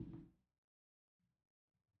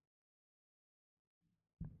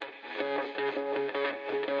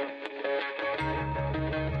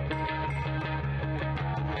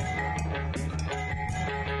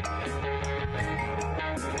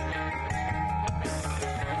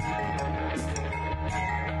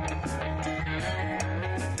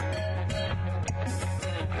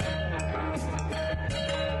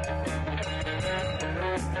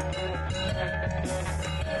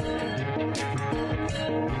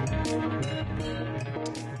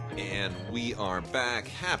We are back.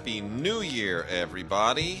 Happy New Year,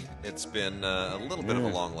 everybody. It's been a little bit of a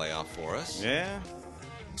long layoff for us. Yeah.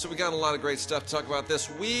 So we got a lot of great stuff to talk about this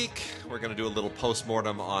week. We're going to do a little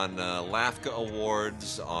postmortem on LAFCA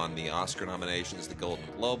Awards, on the Oscar nominations, the Golden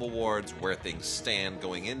Globe Awards, where things stand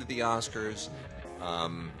going into the Oscars.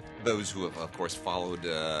 Those who have, of course, followed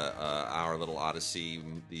our little odyssey,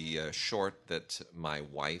 the short that my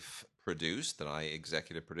wife produced, that I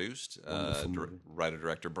executive produced,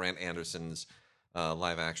 writer-director Brant Anderson's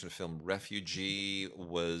live-action film Refugee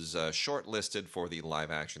was shortlisted for the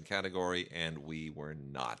live-action category, and we were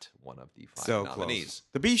not one of the five nominees. Close.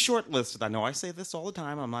 To be shortlisted, I know I say this all the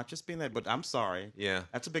time. I'm not just being that, but I'm sorry. Yeah.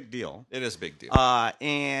 That's a big deal. It is a big deal.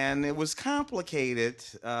 And it was complicated,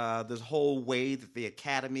 this whole way that the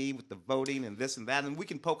Academy with the voting and this and that, and we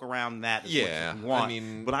can poke around that as much as we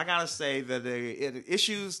want. But I got to say that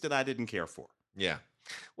issues that I didn't care for. Yeah.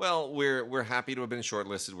 Well, we're happy to have been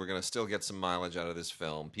shortlisted. We're going to still get some mileage out of this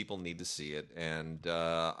film. People need to see it, and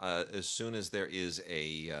as soon as there is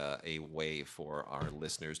a way for our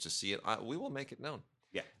listeners to see it, we will make it known.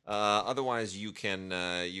 Yeah. Otherwise, you can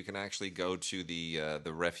actually go to the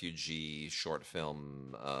Refugee short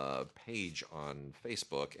film page on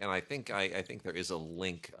Facebook, and I think there is a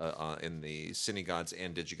link in the Cinegods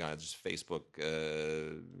and Digigods Facebook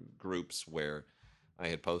groups where I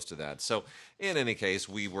had posted that. So, in any case,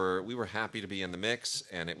 we were happy to be in the mix,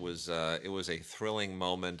 and it was a thrilling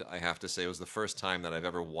moment. I have to say, it was the first time that I've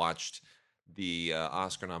ever watched the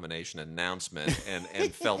Oscar nomination announcement and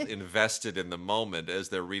felt invested in the moment as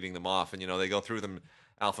they're reading them off. And they go through them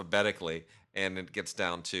alphabetically, and it gets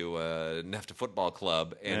down to NEFTA Football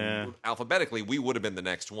Club, and alphabetically we would have been the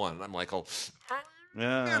next one. And I'm like, oh,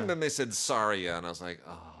 yeah. And then they said Saria, and I was like,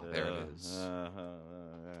 oh, there it is.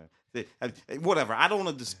 Whatever. I don't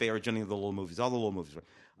want to disparage any of the little movies. All the little movies.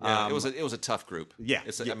 Yeah, it was a tough group. Yeah,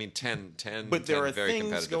 I mean, 10. But there are very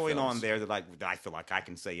things going films on there that I feel like I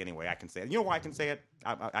can say anyway. I can say it. You know why I can say it?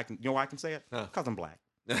 I can. You know why I can say it? Because I'm black.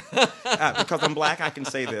 Because I'm black, I can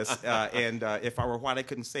say this. And if I were white, I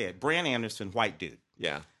couldn't say it. Brant Anderson, white dude.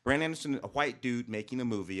 Yeah. Brant Anderson, a white dude making a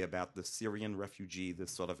movie about the Syrian refugee,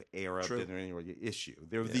 this sort of Arab issue.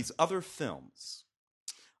 There are these other films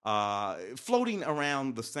floating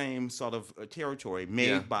around the same sort of territory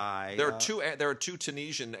made by. There are two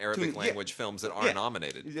Tunisian Arabic language films that are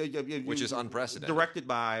nominated, which is unprecedented. Directed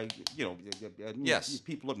by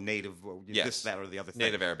people of native this, that, or the other thing.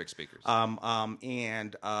 Native Arabic speakers.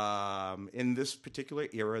 And in this particular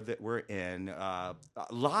era that we're in,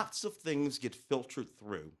 lots of things get filtered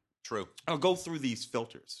through. True. I'll go through these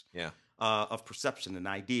filters. Yeah. Of perception and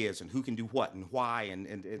ideas and who can do what and why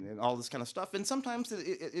and all this kind of stuff. And sometimes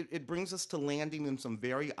it brings us to landing in some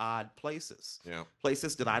very odd places. Yeah.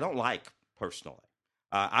 Places that I don't like personally.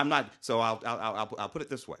 I'm not. So I'll put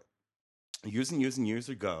it this way. Years and years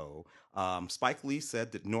ago, Spike Lee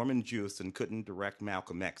said that Norman Jewison couldn't direct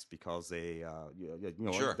Malcolm X because he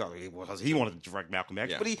wanted to direct Malcolm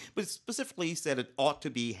X, but specifically he said it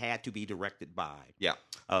had to be directed by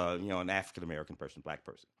an African American person, black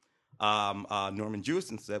person. Norman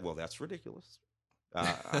Jewison said, well, that's ridiculous.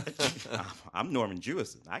 I'm Norman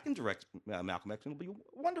Jewison. I can direct Malcolm X, and it'll be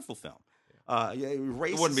a wonderful film.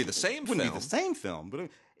 It wouldn't be the same film. Wouldn't be the same film. But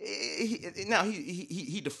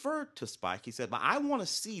he deferred to Spike. He said, but I want to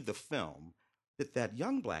see the film that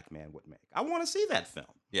young black man would make. I want to see that film.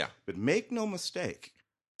 Yeah. But make no mistake,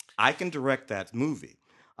 I can direct that movie.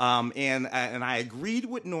 And I agreed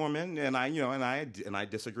with Norman, and I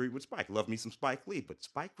disagreed with Spike. Love me some Spike Lee, but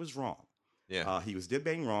Spike was wrong. Yeah, he was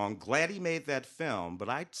bang wrong. Glad he made that film, but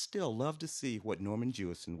I'd still love to see what Norman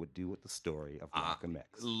Jewison would do with the story of Malcolm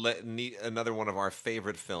X. Another one of our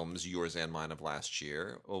favorite films, yours and mine, of last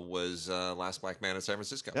year was Last Black Man in San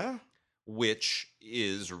Francisco. Yeah. Which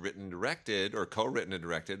is written, directed, or co-written and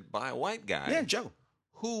directed by a white guy. Yeah, Joe.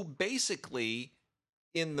 Who basically,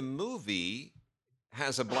 in the movie,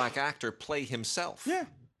 has a black actor play himself. Yeah.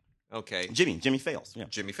 Okay. Jimmy Fails. Yeah.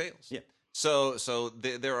 Jimmy Fails. Yeah. So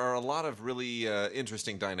there are a lot of really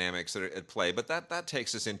interesting dynamics that are at play, but that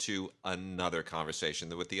takes us into another conversation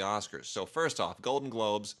with the Oscars. So first off, Golden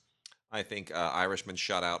Globes, I think Irishman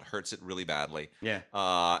Shutout hurts it really badly. Yeah.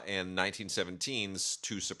 And 1917's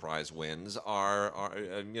two surprise wins are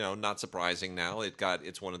not surprising now.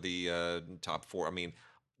 It's one of the top four. I mean,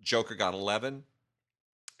 Joker got 11.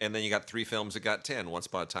 And then you got three films that got 10. Once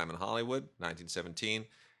Upon a Time in Hollywood, 1917.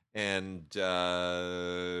 And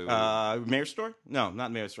Marriage Story? No,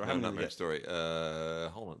 not Marriage Story. No, not Marriage Story.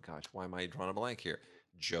 Hold on, gosh, why am I drawing a blank here?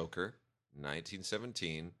 Joker,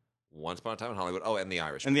 1917, Once Upon a Time in Hollywood. Oh, and The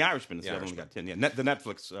Irishman. And The Irishman is the other one got 10. Yeah, the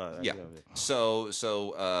Netflix. Yeah. So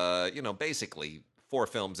basically, 4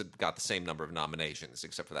 films that got the same number of nominations,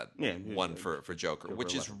 except for that one for Joker,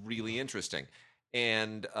 which is really interesting.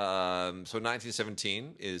 And so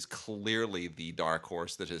 1917 is clearly the dark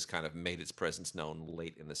horse that has kind of made its presence known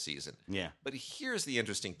late in the season. Yeah. But here's the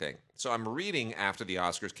interesting thing. So I'm reading after the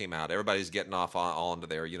Oscars came out, everybody's getting off all into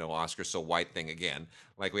their, Oscars so white thing again.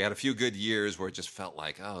 Like we had a few good years where it just felt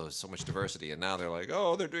like, oh, so much diversity. And now they're like,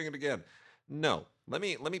 oh, they're doing it again. No, let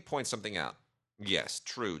me point something out. Yes,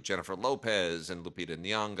 true. Jennifer Lopez and Lupita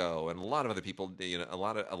Nyong'o and a lot of other people, a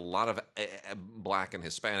lot of Black and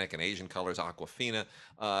Hispanic and Asian colors, Awkwafina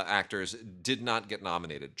actors did not get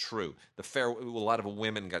nominated. True. A lot of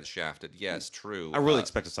women got shafted. Yes, true. I really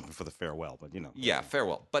expected something for The Farewell, but Yeah,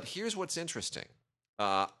 Farewell. But here's what's interesting.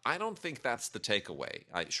 I don't think that's the takeaway.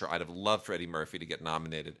 I'd have loved for Eddie Murphy to get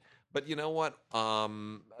nominated. But you know what?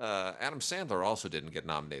 Adam Sandler also didn't get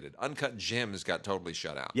nominated. Uncut Gems got totally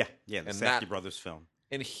shut out. Yeah, the Safdie brothers film.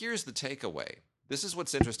 And here's the takeaway. This is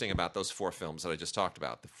what's interesting about those 4 films that I just talked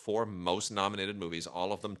about. The 4 most nominated movies,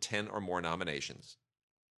 all of them 10 or more nominations.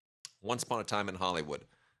 Once Upon a Time in Hollywood,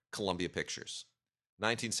 Columbia Pictures.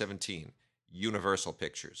 1917, Universal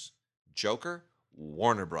Pictures. Joker,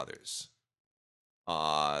 Warner Brothers.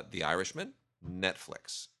 The Irishman,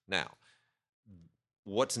 Netflix. Now,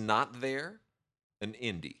 what's not there? An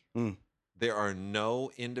indie. There are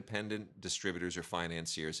no independent distributors or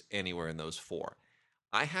financiers anywhere in those 4.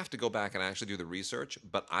 I have to go back and actually do the research,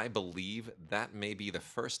 but I believe that may be the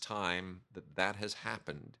first time that has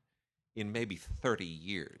happened in maybe 30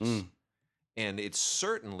 years. And it's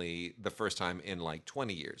certainly the first time in like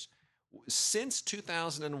 20 years. Since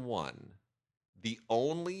 2001, the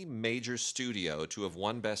only major studio to have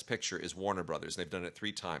won Best Picture is Warner Brothers. They've done it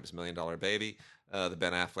 3 times: $1 Million Baby, the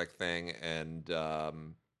Ben Affleck thing, and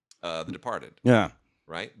The Departed. Yeah,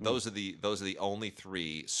 right. Those are the only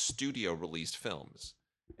 3 studio released films.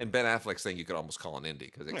 And Ben Affleck's thing you could almost call an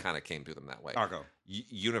indie because it kind of came to them that way. Argo.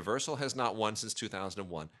 Universal has not won since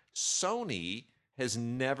 2001. Sony has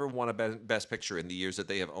never won a Best Picture in the years that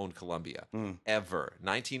they have owned Columbia ever.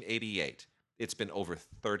 1988. It's been over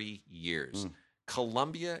 30 years.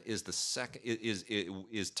 Columbia is the second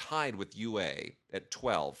is tied with UA at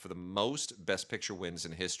 12 for the most Best Picture wins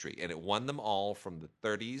in history, and it won them all from the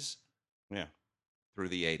 30s through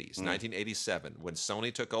the 80s. 1987, when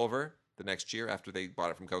Sony took over the next year after they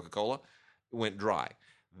bought it from Coca-Cola, it went dry.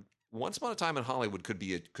 Once Upon a Time in Hollywood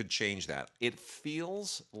could change that. It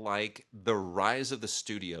feels like the rise of the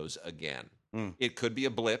studios again. It could be a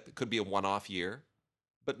blip. It could be a one-off year.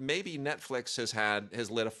 But maybe Netflix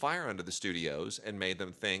has lit a fire under the studios and made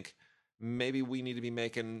them think maybe we need to be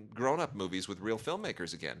making grown-up movies with real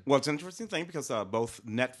filmmakers again. Well, it's an interesting thing because both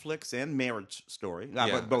Netflix and Marriage Story,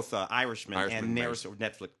 both Irishman and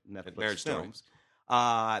Netflix Marriage films,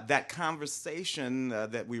 Story. That conversation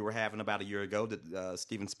that we were having about a year ago that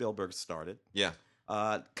Steven Spielberg started,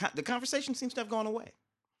 the conversation seems to have gone away.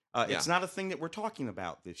 It's not a thing that we're talking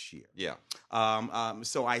about this year. Yeah.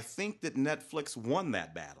 So I think that Netflix won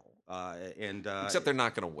that battle. Except they're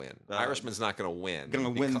not going to win. Irishman's not going to win.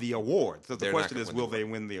 Going to win the award. So the question is, will they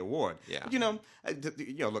win the award? Yeah.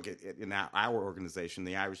 But, look, in our organization,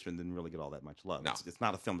 The Irishman didn't really get all that much love. No. It's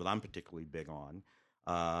not a film that I'm particularly big on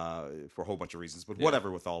for a whole bunch of reasons. But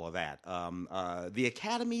whatever with all of that. The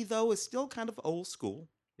Academy, though, is still kind of old school.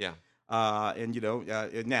 Yeah.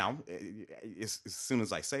 Now, as soon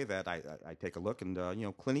as I say that, I take a look and,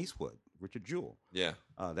 Clint Eastwood, Richard Jewell. Yeah.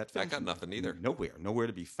 That film got nothing either. Nowhere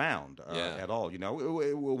to be found at all.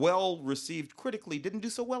 Well received critically, didn't do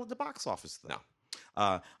so well at the box office, though.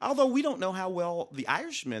 No. Although we don't know how well The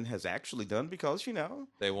Irishman has actually done because,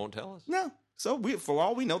 they won't tell us. No. So for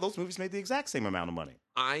all we know, those movies made the exact same amount of money.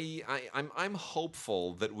 I'm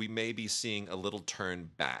hopeful that we may be seeing a little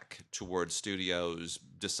turn back towards studios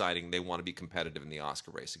deciding they want to be competitive in the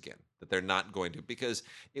Oscar race again. That they're not going to, because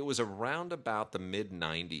it was around about the mid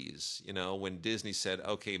 90s, when Disney said,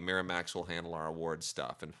 okay, Miramax will handle our award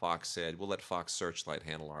stuff, and Fox said, we'll let Fox Searchlight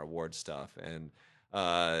handle our award stuff, and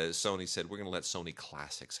Sony said, we're going to let Sony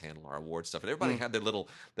Classics handle our award stuff. And everybody had their little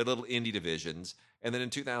indie divisions. And then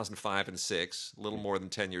in 2005 and 6, a little more than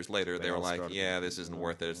 10 years later, they were like, this isn't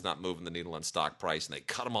worth it. It's not moving the needle on stock price. And they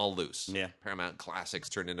cut them all loose. Yeah. Paramount Classics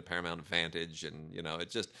turned into Paramount Vantage. And,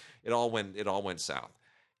 it all went south.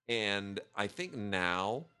 And I think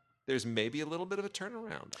now there's maybe a little bit of a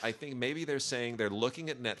turnaround. I think maybe they're saying they're looking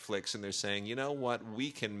at Netflix and they're saying, you know what,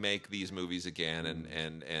 we can make these movies again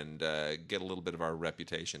and get a little bit of our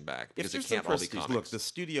reputation back because it can't all be comics. Look, the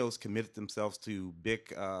studios committed themselves to big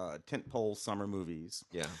tentpole summer movies.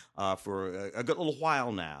 Yeah. For a good little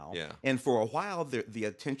while now. Yeah. And for a while, the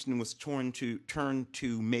attention was turned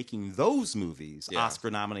to making those movies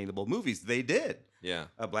Oscar-nominatable movies. They did. Yeah.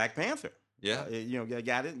 Black Panther. Yeah. You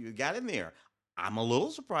got in there. I'm a little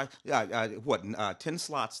surprised. 10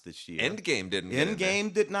 slots this year. Endgame didn't get in there.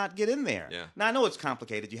 Endgame did not get in there. Yeah. Now, I know it's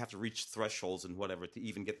complicated. You have to reach thresholds and whatever to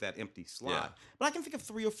even get that empty slot. Yeah. But I can think of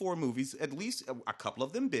 3 or 4 movies, at least a couple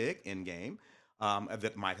of them big, Endgame,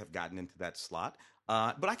 that might have gotten into that slot.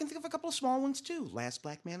 But I can think of a couple of small ones too. Last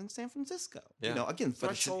Black Man in San Francisco. Yeah. Again,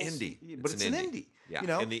 thresholds. But it's an indie. But it's an indie.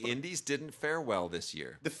 Yeah. And the indies didn't fare well this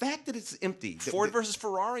year. The fact that it's empty. Ford versus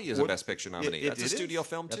Ferrari is a Best Picture nominee. That's a studio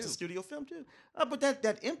film too. That's a studio film too. But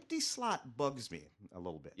that empty slot bugs me a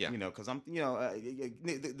little bit. Yeah. Because I'm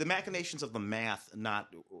the machinations of the math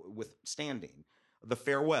notwithstanding, The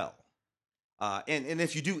Farewell. And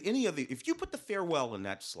if you do if you put The Farewell in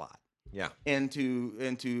that slot. Yeah, and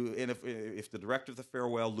if the director of The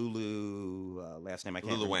Farewell, Lulu, last name I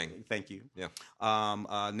can't. Lulu remember. Wang. Thank you. Yeah.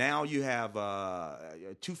 Now you have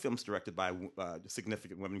 2 films directed by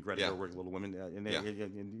significant women, Greta Gerwig, Little Women,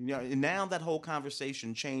 and now that whole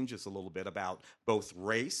conversation changes a little bit about both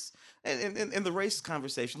race and the race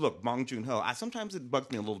conversation. Look, Bong Joon-ho. Sometimes it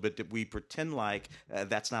bugs me a little bit that we pretend like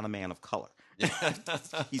that's not a man of color.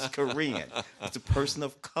 He's Korean. He's a person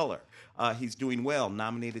of color. He's doing well.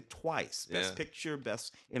 Nominated twice. Best Picture,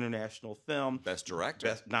 Best International Film. Best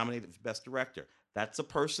Director. Nominated Best Director. That's a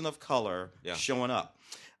person of color showing up.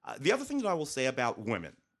 The other thing that I will say about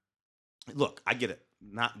women. Look, I get it.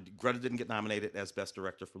 Greta didn't get nominated as Best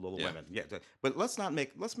Director for Little Women. Yeah, but let's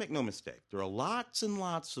make no mistake. There are lots and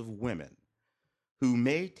lots of women who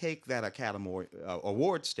may take that Academy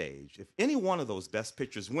Award stage if any one of those Best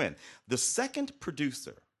Pictures win. The second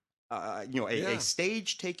producer, a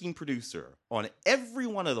stage-taking producer on every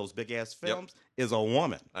one of those big-ass films is a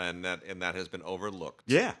woman. And that has been overlooked.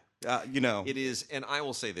 Yeah. It is, and I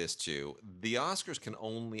will say this too, the Oscars can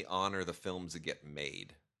only honor the films that get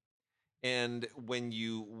made. And when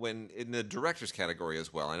in the directors category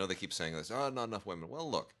as well, I know they keep saying this, not enough women. Well,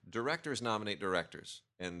 look, directors nominate directors,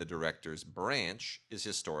 and the directors branch is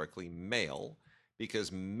historically male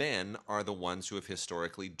because men are the ones who have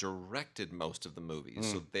historically directed most of the movies.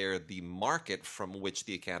 So they're the market from which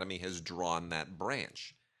the Academy has drawn that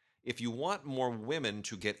branch. If you want more women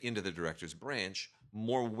to get into the director's branch,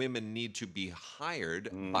 more women need to be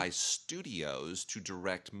hired by studios to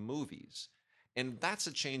direct movies. And that's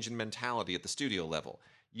a change in mentality at the studio level.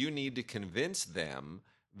 You need to convince them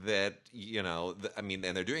that,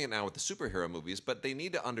 and they're doing it now with the superhero movies, but they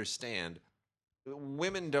need to understand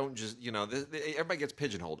women don't just, everybody gets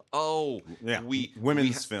pigeonholed.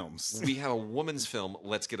 Women's films. We have a woman's film.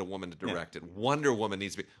 Let's get a woman to direct it. Wonder Woman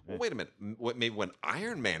needs to be. Well, wait a minute. Maybe when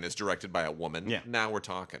Iron Man is directed by a woman, now we're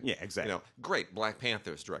talking. Yeah, exactly. Great. Black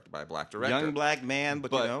Panther is directed by a black director. Young black man,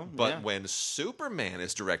 but when Superman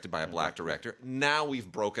is directed by a black director, now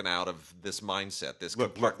we've broken out of this mindset, this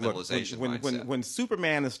compartmentalization mindset. When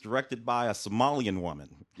Superman is directed by a Somalian woman,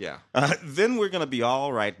 then we're going to be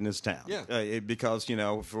all right in this town. Yeah. Because,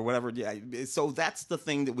 for whatever. So that's the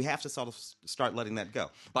thing that we have to sort of start letting that go.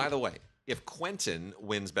 By the way, if Quentin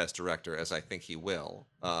wins Best Director, as I think he will,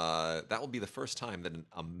 that will be the first time that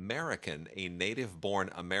a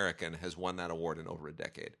native-born American, has won that award in over a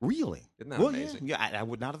decade. Really? Isn't that amazing? Yeah, I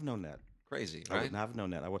would not have known that. Crazy, right? I would not have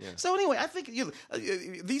known that. So anyway, I think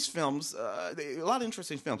these films, a lot of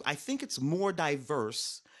interesting films. I think it's more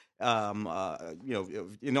diverse. In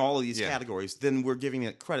all of these categories, than we're giving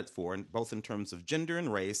it credit for, both in terms of gender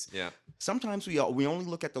and race. Yeah. Sometimes we only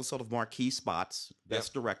look at those sort of marquee spots.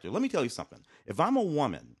 Best director. Let me tell you something. If I'm a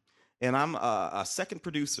woman and I'm a second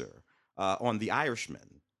producer on The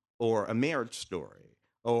Irishman or A Marriage Story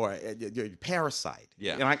or Parasite,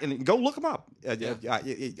 and go look them up.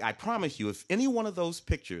 I promise you, if any one of those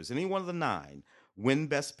pictures, any one of the 9, win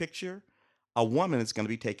Best Picture, a woman is going to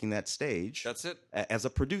be taking that stage. That's it. As a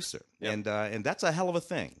producer. Yep. And that's a hell of a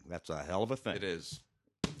thing. That's a hell of a thing. It is.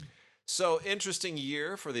 So, interesting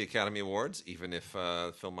year for the Academy Awards, even if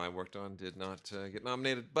the film I worked on did not get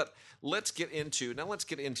nominated. But let's get into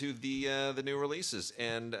the new releases.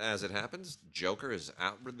 And as it happens, Joker is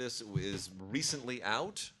out. This is recently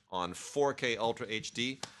out on 4K Ultra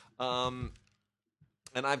HD.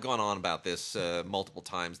 And I've gone on about this multiple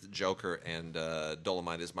times. The Joker and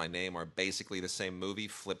Dolomite Is My Name are basically the same movie,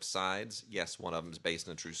 flip sides. Yes, one of them is based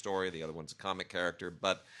on a true story. The other one's a comic character.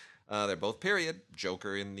 But They're both period.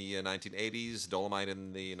 Joker in the 1980s, Dolomite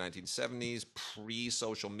in the 1970s,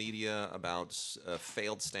 pre-social media about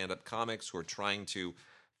failed stand-up comics who are trying to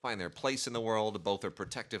find their place in the world. Both are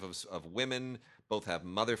protective of women. Both have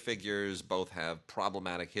mother figures. Both have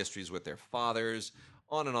problematic histories with their fathers.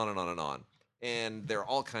 On and on and on and on. And there are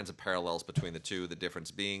all kinds of parallels between the two. The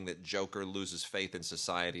difference being that Joker loses faith in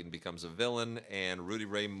society and becomes a villain, and Rudy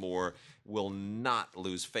Ray Moore will not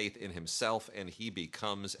lose faith in himself, and he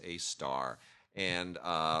becomes a star. And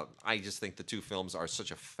I just think the two films are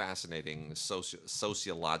such a fascinating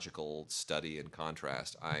sociological study in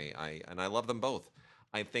contrast. And I love them both.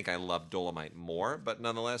 I think I love Dolomite more, but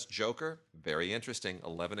nonetheless, Joker, very interesting.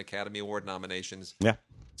 11 Academy Award nominations. Yeah.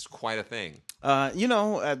 It's quite a thing. I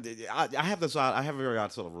have I have a very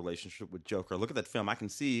odd sort of relationship with Joker. Look at that film. I can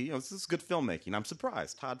see, this is good filmmaking. I'm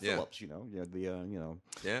surprised. Todd Phillips,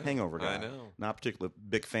 Hangover guy. I know. Not particularly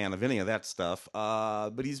big fan of any of that stuff.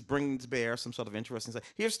 But he's bringing to bear some sort of interesting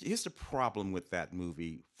stuff. Here's the problem with that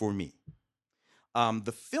movie for me.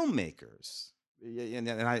 The filmmakers. And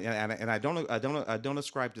I don't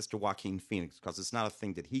ascribe this to Joaquin Phoenix because it's not a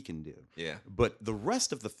thing that he can do. Yeah. But the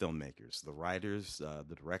rest of the filmmakers, the writers,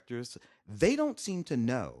 the directors, they don't seem to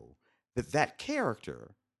know that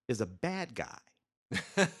character is a bad guy.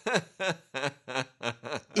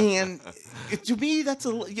 And to me, that's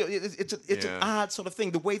it's an odd sort of thing.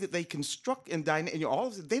 The way that they construct and all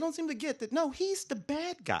of it, they don't seem to get that. No, he's the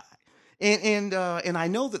bad guy. And I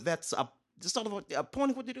know that's just sort of a point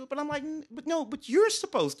of what to do, but I'm like, but you're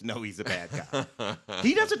supposed to know he's a bad guy.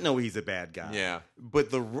 He doesn't know he's a bad guy. Yeah. But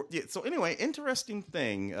so anyway, interesting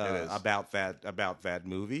thing about that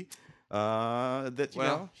movie.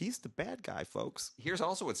 He's the bad guy, folks. Here's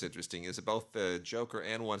also what's interesting is that both the Joker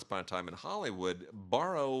and Once Upon a Time in Hollywood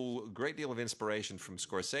borrow a great deal of inspiration from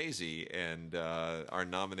Scorsese and are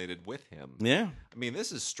nominated with him. Yeah. I mean,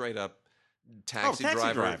 this is straight up Taxi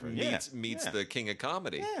Driver meets the King of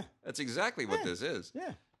Comedy. Yeah. That's exactly what this is.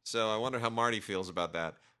 Yeah. So I wonder how Marty feels about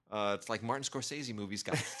that. It's like Martin Scorsese movies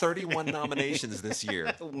got 31 nominations this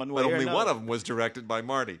year, but only one of them was directed by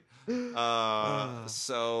Marty. And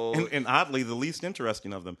oddly, the least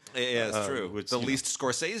interesting of them. Yeah, it's true. The least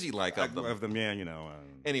Scorsese-like of them.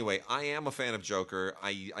 Anyway, I am a fan of Joker.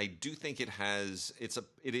 I do think it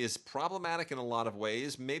is problematic in a lot of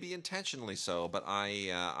ways, maybe intentionally so. But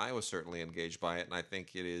I was certainly engaged by it, and I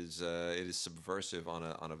think it is subversive on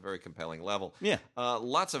a very compelling level. Yeah.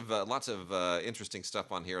 Lots of interesting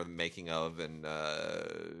stuff on here. The making of and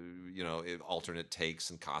alternate takes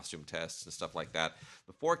and costume tests and stuff like that.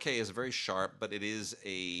 The 4K is very sharp, but it's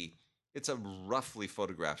a roughly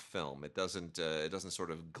photographed film. It doesn't sort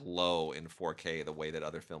of glow in 4K the way that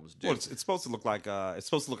other films do. Well, it's supposed to look like a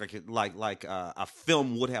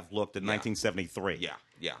film would have looked in 1973. Yeah,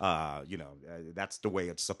 yeah. That's the way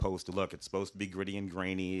it's supposed to look. It's supposed to be gritty and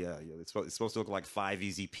grainy. It's supposed to look like Five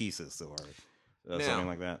Easy Pieces or something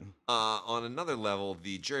like that. On another level,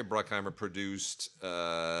 the Jerry Bruckheimer produced,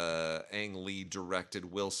 Ang Lee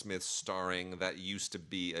directed, Will Smith starring, that used to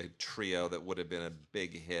be a trio that would have been a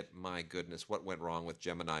big hit. My goodness, what went wrong with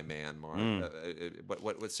Gemini Man, Mark?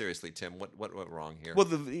 What seriously, Tim? What went wrong here? Well,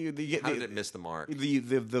 how did it miss the mark?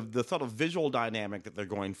 The sort of visual dynamic that they're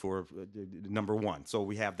going for, number one. So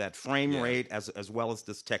we have that frame rate as well as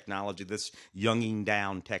this technology, this younging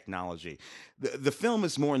down technology. The film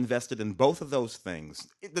is more invested in both of those things,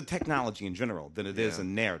 the technology in general, than it is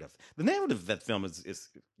in narrative. The narrative of that film is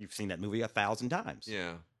you've seen that movie 1,000 times.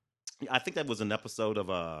 Yeah. I think that was an episode of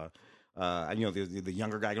the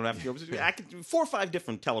younger guy going after 4 or 5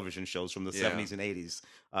 different television shows from the 70s and 80s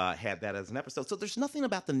had that as an episode. So there's nothing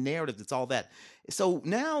about the narrative that's all that. So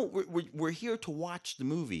now we're here to watch the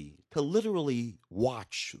movie, to literally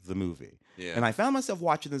watch the movie. Yeah. And I found myself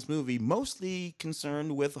watching this movie mostly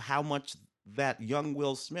concerned with how much that young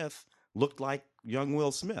Will Smith looked like young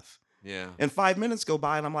Will Smith. Yeah. And 5 minutes go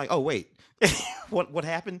by, and I'm like, oh, wait, what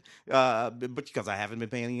happened? But because I haven't been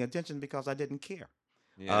paying any attention because I didn't care.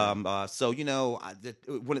 Yeah.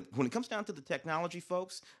 When it comes down to the technology,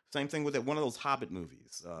 folks, same thing with one of those Hobbit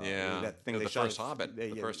movies. That thing the first Hobbit.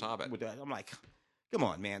 The first Hobbit. I'm like, come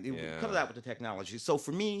on, man. Cut it out with the technology. So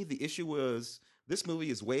for me, the issue was this movie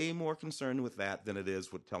is way more concerned with that than it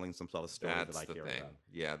is with telling some sort of story that I care about.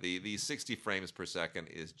 Yeah, the 60 frames per second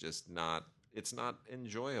is just not. It's not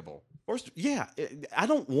enjoyable. I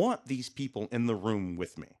don't want these people in the room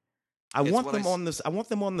with me. I want them on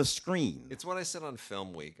the screen. It's what I said on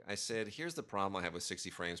Film Week. I said, here's the problem I have with 60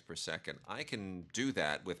 frames per second. I can do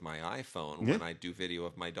that with my iPhone when I do video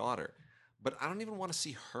of my daughter. But I don't even want to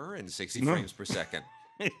see her in 60 frames per second.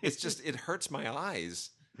 It's just, it hurts my eyes.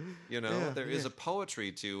 There is a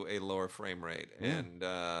poetry to a lower frame rate, and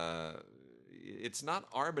it's not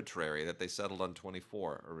arbitrary that they settled on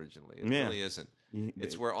 24 originally. It really isn't.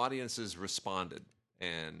 It's where audiences responded,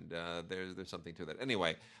 and there's something to that.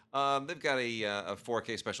 Anyway, they've got a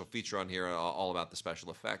 4K special feature on here all about the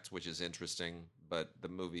special effects, which is interesting, but the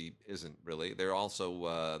movie isn't really. There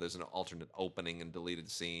also there's an alternate opening and deleted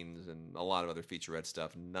scenes and a lot of other featurette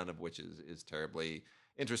stuff, none of which is terribly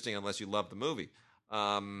interesting unless you love the movie.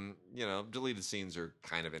 Deleted scenes are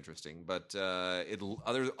kind of interesting, but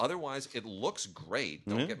otherwise it looks great.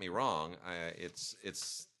 Don't get me wrong.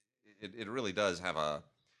 It really does have a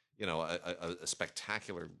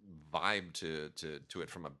spectacular vibe to it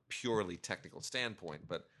from a purely technical standpoint.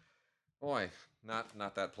 But boy,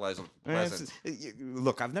 not that pleasant.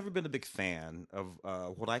 Look, I've never been a big fan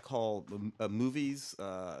of what I call movies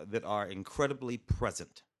that are incredibly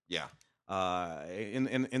present. Yeah.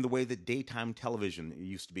 In the way that daytime television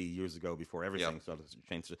used to be years ago, before everything sort of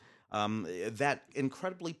changed. That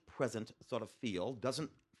incredibly present sort of feel doesn't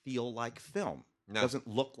feel like film. No. Doesn't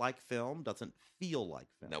look like film. Doesn't feel like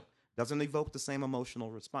film. Nope. Doesn't evoke the same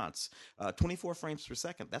emotional response. 24 frames per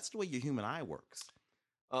second. That's the way your human eye works.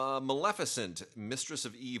 Maleficent, Mistress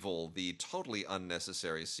of Evil, the totally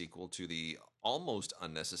unnecessary sequel to the almost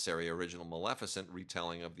unnecessary original Maleficent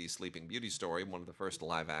retelling of the Sleeping Beauty story, one of the first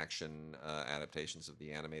live-action adaptations of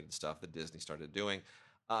the animated stuff that Disney started doing.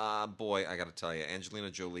 Boy, I got to tell you,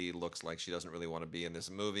 Angelina Jolie looks like she doesn't really want to be in this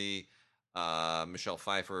movie. Michelle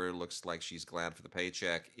Pfeiffer looks like she's glad for the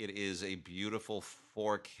paycheck. It is a beautiful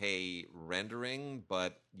 4K rendering,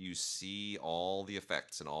 but you see all the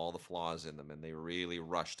effects and all the flaws in them, and they really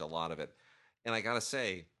rushed a lot of it. And I gotta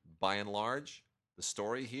say, by and large, the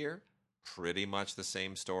story here, pretty much the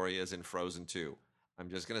same story as in Frozen 2. I'm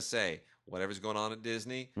just gonna say, whatever's going on at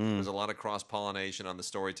Disney, there's a lot of cross-pollination on the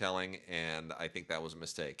storytelling, and I think that was a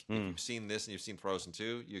mistake. If you've seen this and you've seen Frozen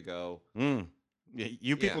 2, you go...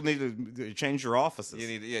 You people need to change your offices.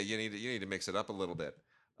 You need to mix it up a little bit.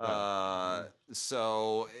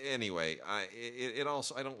 So anyway, it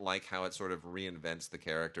also, I don't like how it sort of reinvents the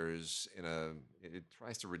characters it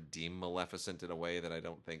tries to redeem Maleficent in a way that I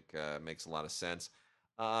don't think makes a lot of sense.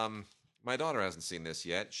 My daughter hasn't seen this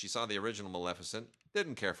yet. She saw the original Maleficent,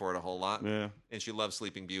 didn't care for it a whole lot, and she loves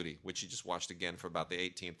Sleeping Beauty, which she just watched again for about the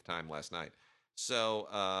 18th time last night. So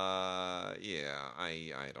I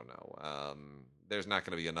don't know. There's not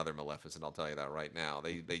going to be another Maleficent, I'll tell you that right now.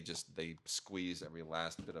 They squeeze every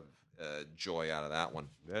last bit of joy out of that one.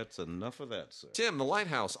 That's enough of that, sir. Tim, The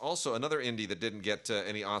Lighthouse, also another indie that didn't get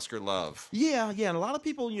any Oscar love. Yeah, and a lot of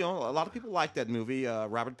people, like that movie.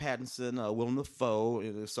 Robert Pattinson, Willem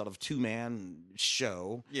Dafoe, sort of two-man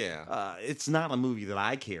show. Yeah. It's not a movie that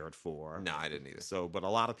I cared for. No, I didn't either. So, but a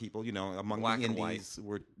lot of people, among Black the indies,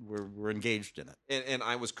 were engaged in it. And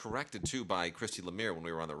I was corrected too by Christy Lemire when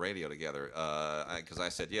we were on the radio together, because I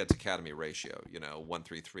said, yeah, it's Academy ratio,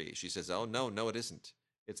 1:3:3. She says, oh no, it isn't.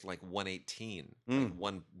 It's like 1:18,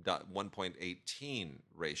 like 1.18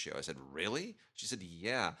 ratio. I said, really? She said,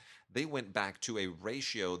 yeah. They went back to a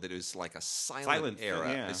ratio that is like a silent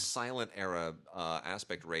era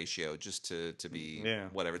aspect ratio, just to be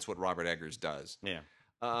whatever. It's what Robert Eggers does. Yeah.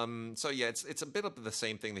 It's a bit of the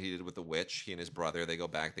same thing that he did with The Witch. He and his brother, they go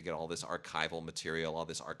back, they get all this archival material, all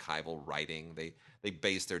this archival writing. They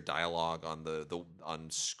base their dialogue on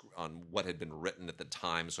on what had been written at the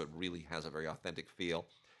time, so it really has a very authentic feel.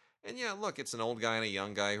 And yeah, look, it's an old guy and a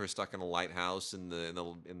young guy who are stuck in a lighthouse in the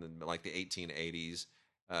like the 1880s,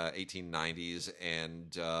 1890s,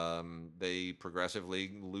 and they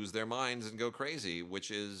progressively lose their minds and go crazy,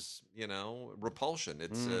 which is, Repulsion.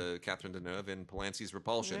 It's Catherine Deneuve in Polanski's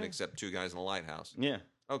Repulsion, except two guys in a lighthouse. Yeah.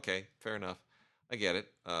 Okay, fair enough. I get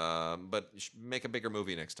it. But make a bigger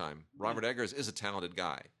movie next time. Robert Eggers is a talented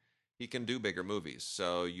guy. He can do bigger movies.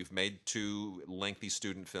 So you've made 2 lengthy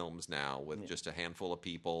student films now with just a handful of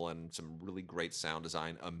people and some really great sound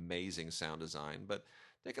design, amazing sound design. But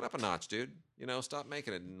take it up a notch, dude. Stop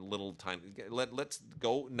making it in little tiny. Let's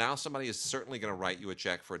go. Now somebody is certainly going to write you a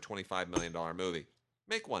check for a $25 million movie.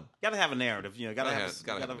 Make one. Got to have a narrative. Got to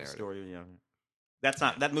have a story.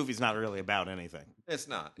 That movie's not really about anything. It's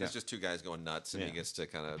not. It's just 2 guys going nuts, and he gets to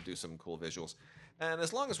kind of do some cool visuals. And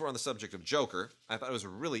as long as we're on the subject of Joker, I thought it was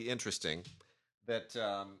really interesting that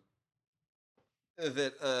a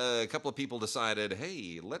couple of people decided,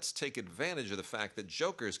 hey, let's take advantage of the fact that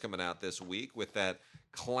Joker's coming out this week with that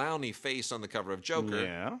clowny face on the cover of Joker.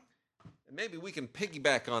 Yeah. And maybe we can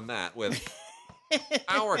piggyback on that with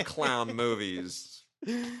our clown movies.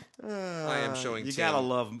 I am showing you gotta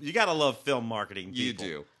love film marketing people. You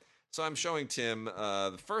do. So I'm showing Tim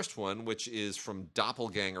the first one, which is from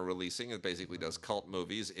Doppelganger Releasing. It basically does cult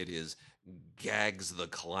movies. It is Gags the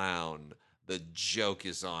Clown. The joke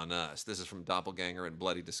is on us. This is from Doppelganger and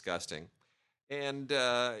Bloody Disgusting. And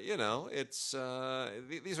it's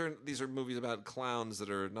these are movies about clowns that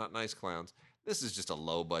are not nice clowns. This is just a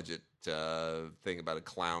low budget thing about a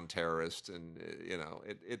clown terrorist, and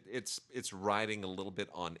it's riding a little bit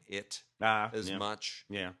on it as much,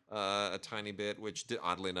 a tiny bit. Which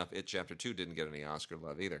oddly enough, It Chapter 2 didn't get any Oscar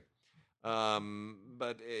love either.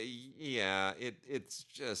 But it's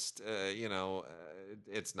just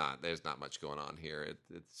it's not. There's not much going on here.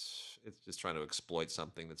 It's just trying to exploit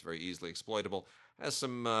something that's very easily exploitable. Has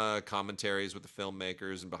some commentaries with the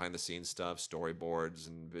filmmakers and behind the scenes stuff, storyboards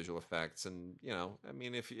and visual effects, and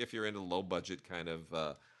if you're into low budget kind of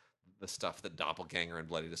the stuff that Doppelganger and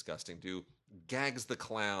Bloody Disgusting do, Gags the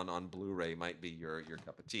Clown on Blu-ray might be your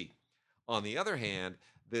cup of tea. On the other hand,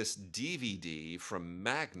 this DVD from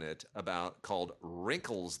Magnet called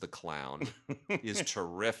Wrinkles the Clown is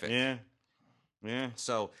terrific. Yeah.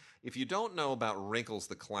 So if you don't know about Wrinkles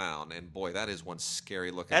the Clown, and boy, that is one scary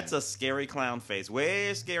looking. That's a scary clown face. Way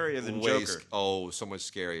scarier than Joker. So much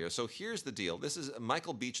scarier. So here's the deal. This is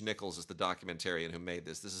Michael Beach Nichols is the documentarian who made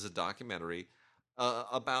this. This is a documentary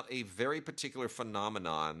about a very particular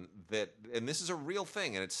phenomenon and this is a real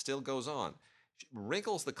thing, and it still goes on.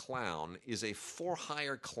 Wrinkles the Clown is a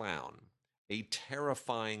for-hire clown, a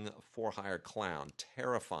terrifying for-hire clown,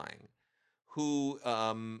 who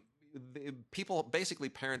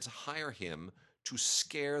parents hire him to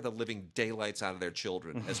scare the living daylights out of their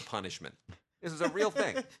children as punishment. This is a real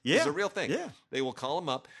thing. This is a real thing. Yeah. They will call him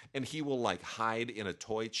up, and he will hide in a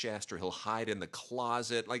toy chest, or he'll hide in the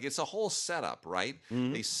closet. It's a whole setup, right?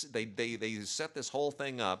 Mm-hmm. They set this whole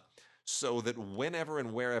thing up so that whenever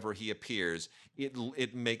and wherever he appears,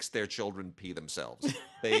 it makes their children pee themselves.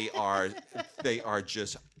 They are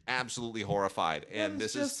just absolutely horrified, and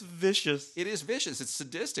this is vicious. It is vicious. It's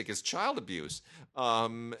sadistic. It's child abuse.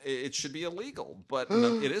 It should be illegal, but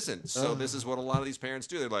no, it isn't. So this is what a lot of these parents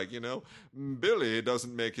do. They're like, Billy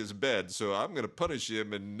doesn't make his bed, so I'm going to punish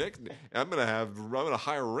him, and I'm going to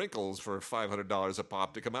hire Wrinkles for $500 a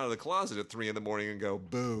pop to come out of the closet at 3 a.m. and go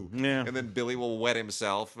boo. Yeah. And then Billy will wet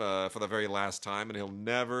himself for the very last time, and he'll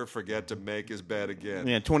never forget to make his bed again.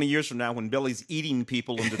 Yeah, 20 years from now, when Billy's eating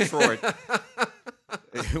people in Detroit.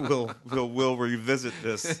 We'll revisit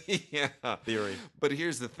this theory. But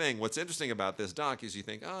here's the thing. What's interesting about this doc is you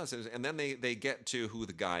think, and then they get to who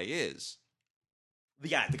the guy is. The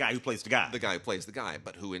guy who plays the guy. The guy who plays the guy,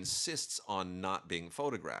 but who insists on not being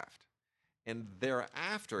photographed. And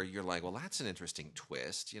thereafter, you're like, well, that's an interesting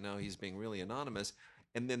twist. He's being really anonymous.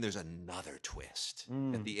 And then there's another twist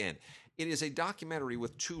at the end. It is a documentary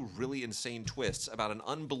with 2 really insane twists about an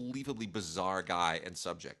unbelievably bizarre guy and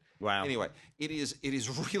subject. Wow. Anyway, it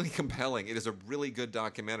is really compelling. It is a really good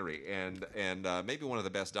documentary, and maybe one of the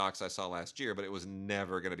best docs I saw last year, but it was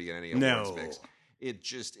never going to be in any awards fix.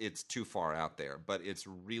 It's too far out there, but it's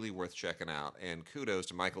really worth checking out. And kudos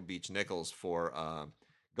to Michael Beach Nichols for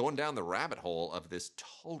going down the rabbit hole of this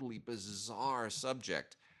totally bizarre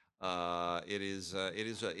subject. It is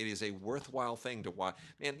a worthwhile thing to watch.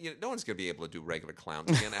 Man, no one's going to be able to do regular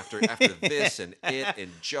clowns again after this and It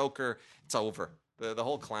and Joker. It's over. The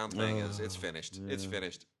whole clown thing it's finished. Yeah. It's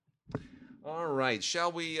finished. All right,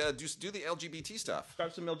 shall we do the LGBT stuff?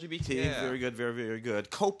 Start some LGBT. Yeah. Very good, very, very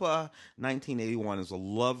good. Copa 1981 is a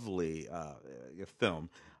lovely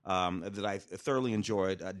film that I thoroughly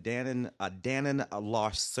enjoyed. Danin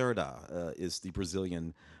Lacerda is the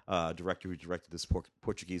Brazilian director who directed this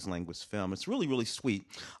Portuguese language film. It's really, really sweet.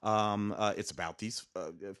 It's about these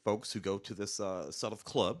folks who go to this sort of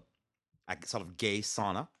club, sort of gay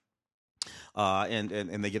sauna.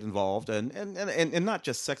 And they get involved and not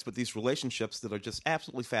just sex, but these relationships that are just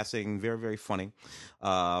absolutely fascinating, very, very funny.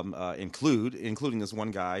 Including this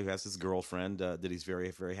one guy who has his girlfriend that he's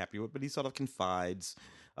very, very happy with, but he sort of confides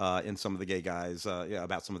in some of the gay guys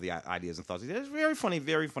about some of the ideas and thoughts. It's very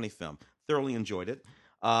funny film. Thoroughly enjoyed it.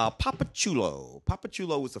 Papa Chulo. Papa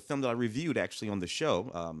Chulo was a film that I reviewed actually on the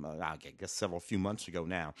show, I guess few months ago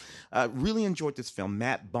now. Really enjoyed this film,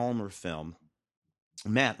 Matt Balmer film.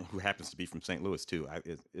 Matt, who happens to be from St. Louis, too,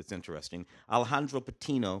 it's interesting. Alejandro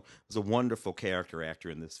Patino is a wonderful character actor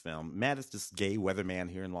in this film. Matt is this gay weatherman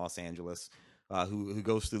here in Los Angeles who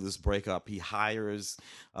goes through this breakup. He hires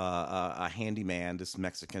a handyman, this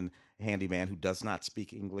Mexican handyman who does not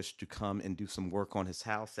speak English, to come and do some work on his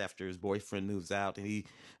house after his boyfriend moves out, and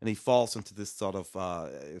he falls into this sort of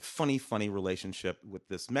funny relationship with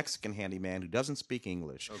this Mexican handyman who doesn't speak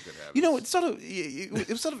English. Oh, good heavens! You know,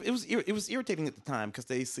 it was irritating at the time because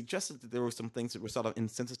they suggested that there were some things that were sort of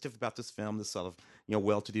insensitive about this film. This sort of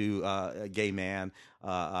well-to-do gay man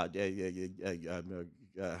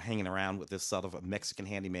hanging around with this sort of a Mexican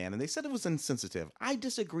handyman, and they said it was insensitive. I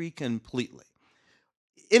disagree completely.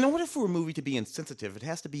 In order for a movie to be insensitive, it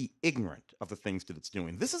has to be ignorant of the things that it's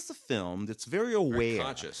doing. This is a film that's very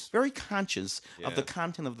aware, very conscious of the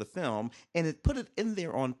content of the film, and it put it in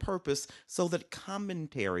there on purpose so that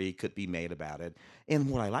commentary could be made about it. And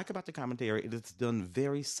what I like about the commentary is it's done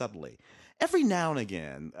very subtly. Every now and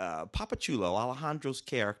again, Papa Chulo, Alejandro's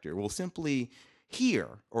character, will simply hear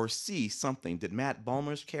or see something that Matt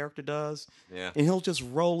Bomer's character does, and he'll just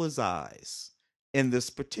roll his eyes in this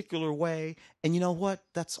particular way. And you know what?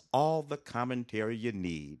 That's all the commentary you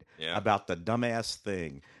need about the dumbass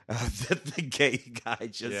thing that the gay guy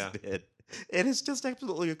just did. And it's just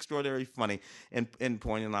absolutely extraordinarily funny and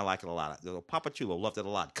poignant, and I like it a lot. Papa Chulo loved it a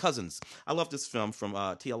lot. Cousins. I love this film from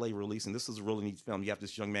TLA releasing. This is a really neat film. You have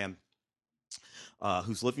this young man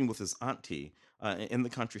who's living with his auntie in the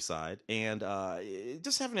countryside, and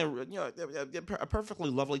just having a perfectly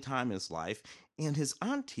lovely time in his life. And his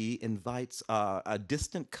auntie invites a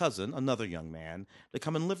distant cousin, another young man, to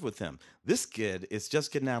come and live with him. This kid is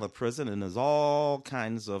just getting out of prison, and there's all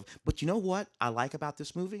kinds of. But you know what I like about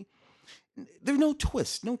this movie? There are no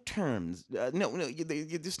twists, no turns.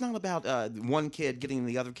 It's not about one kid getting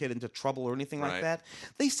the other kid into trouble or anything like that.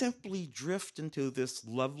 They simply drift into this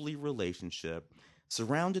lovely relationship,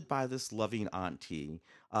 surrounded by this loving auntie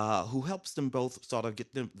who helps them both sort of get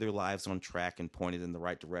their lives on track and pointed in the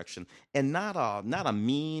right direction. And not a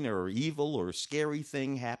mean or evil or scary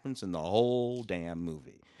thing happens in the whole damn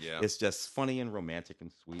movie. Yeah. It's just funny and romantic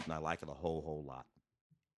and sweet, and I like it a whole lot.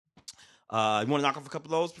 You want to knock off a couple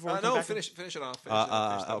of those before we come back? Finish it off. Finish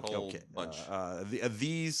that whole bunch.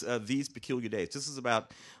 These Peculiar Days. This is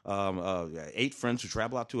about 8 friends who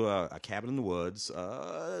travel out to a cabin in the woods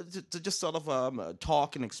to just sort of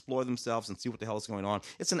talk and explore themselves and see what the hell is going on.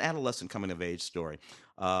 It's an adolescent coming of age story.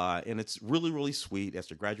 And it's really, really sweet as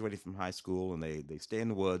they're graduating from high school, and they stay in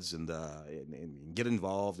the woods and get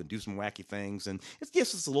involved and do some wacky things. And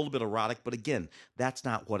it's a little bit erotic, but again, that's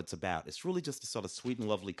not what it's about. It's really just a sort of sweet and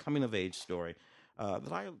lovely coming of age story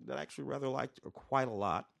that I actually rather liked quite a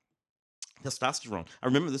lot. Testosterone. I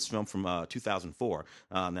remember this film from 2004.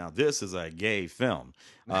 Now this is a gay film.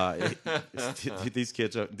 These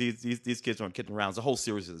kids aren't kidding around. It's a whole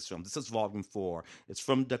series of this film. This is volume 4. It's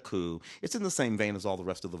from Daku. It's in the same vein as all the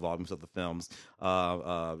rest of the volumes of the films.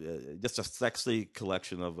 Just a sexy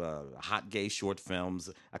collection of hot gay short films.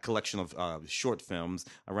 A collection of short films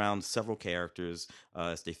around several characters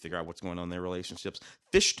as they figure out what's going on in their relationships.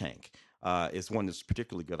 Fish Tank is one that's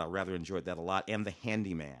particularly good. I rather enjoyed that a lot. And The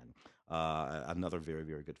Handyman. Another very,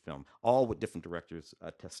 very good film. All with different directors.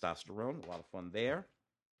 Testosterone, a lot of fun there.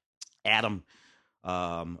 Adam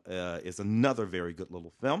is another very good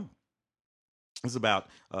little film. It's about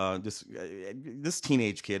this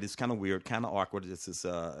teenage kid. It's kind of weird, kind of awkward. It's this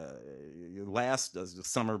last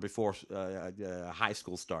summer before high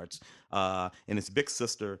school starts, and his big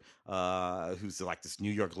sister, who's like this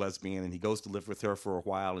New York lesbian, and he goes to live with her for a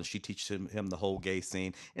while, and she teaches him the whole gay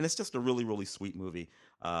scene. And it's just a really, really sweet movie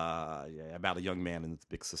about a young man and his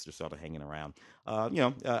big sister sort of hanging around.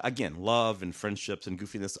 Again, love and friendships and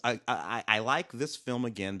goofiness. I like this film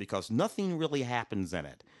again because nothing really happens in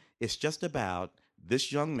it. It's just about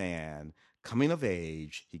this young man coming of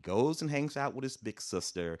age. He goes and hangs out with his big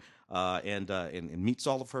sister and meets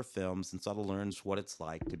all of her films and sort of learns what it's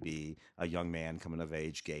like to be a young man coming of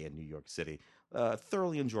age, gay in New York City.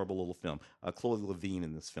 Thoroughly enjoyable little film. Chloe Levine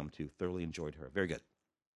in this film, too. Thoroughly enjoyed her. Very good.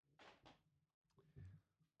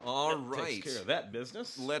 All right, takes care of that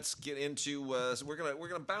business. Let's get into. So we're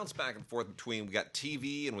gonna bounce back and forth between. We got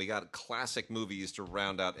TV and we got classic movies to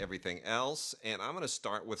round out everything else. And I'm gonna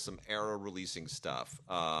start with some era releasing stuff.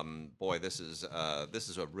 Boy, this is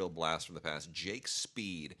a real blast from the past. Jake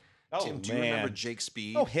Speed. Oh, Tim, do you remember Jake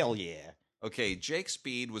Speed? Oh, hell yeah. Okay, Jake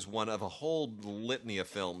Speed was one of a whole litany of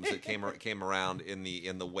films that came around in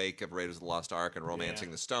the wake of Raiders of the Lost Ark and Romancing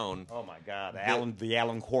the Stone. Oh my God, the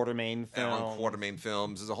Alan Quartermain film. Alan Quartermain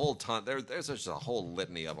films. There's a whole ton. There's just a whole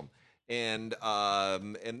litany of them, and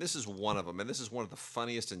this is one of them. And this is one of the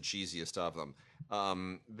funniest and cheesiest of them.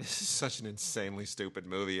 This is such an insanely stupid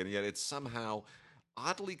movie, and yet it's somehow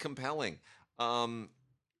oddly compelling.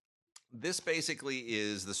 This basically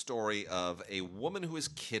is the story of a woman who is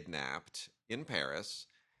kidnapped in Paris,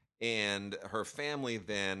 and her family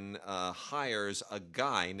then hires a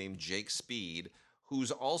guy named Jake Speed,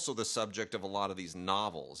 who's also the subject of a lot of these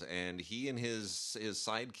novels. And he and his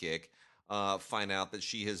sidekick find out that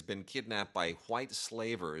she has been kidnapped by white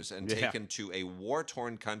slavers and Yeah. taken to a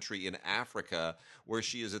war-torn country in Africa, where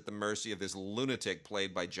she is at the mercy of this lunatic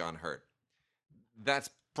played by John Hurt. That's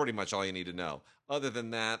pretty much all you need to know. Other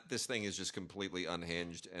than that, this thing is just completely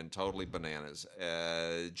unhinged and totally bananas.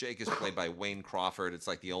 Jake is played by Wayne Crawford. It's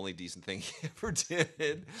like the only decent thing he ever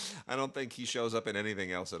did. I don't think he shows up in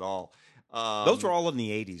anything else at all. Those were all in the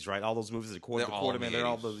 '80s, right? All those movies, the They're all in Quarterman, the they're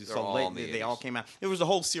all 80s. those They're so all late. in the They all 80s. came out. There was a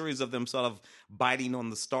whole series of them sort of biting on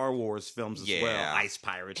the Star Wars films as well, Yeah. Ice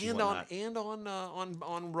Pirates and And on whatnot.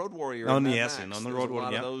 on Road Warrior. Oh and Mad yes, Max. and on the There's Road a Warrior, lot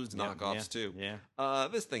of yep, those yep, knockoffs too. yeah.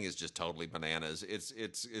 This thing is just totally bananas.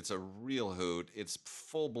 It's a real hoot. It's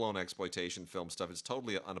full blown exploitation film stuff. It's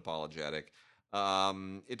totally unapologetic.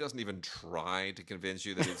 It doesn't even try to convince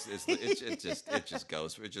you that it just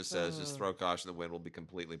goes. It just says just throw caution to the wind. Will be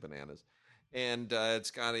completely bananas. And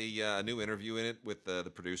it's got a new interview in it with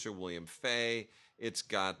the producer William Fay. It's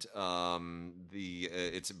got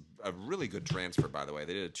it's a really good transfer, by the way.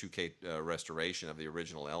 They did a 2K restoration of the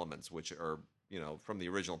original elements, which are from the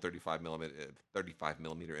original 35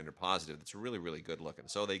 millimeter interpositive. That's really really good looking.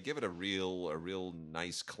 So they give it a real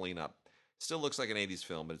nice cleanup. Still looks like an 80s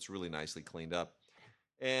film, but it's really nicely cleaned up.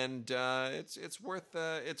 And it's worth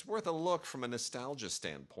a look from a nostalgia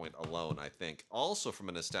standpoint alone. I think also from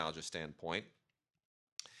a nostalgia standpoint,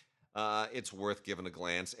 it's worth giving a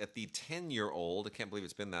glance at the 10-year-old. I can't believe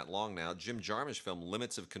it's been that long now. Jim Jarmusch film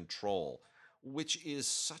Limits of Control, which is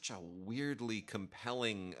such a weirdly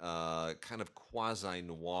compelling kind of quasi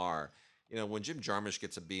noir. When Jim Jarmusch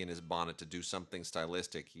gets a bee in his bonnet to do something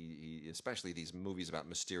stylistic, he especially these movies about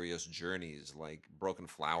mysterious journeys, like Broken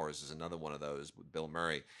Flowers is another one of those with Bill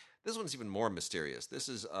Murray. This one's even more mysterious. This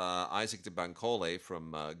is Isaac de Bancole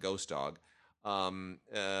from Ghost Dog.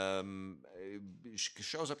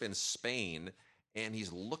 Shows up in Spain, and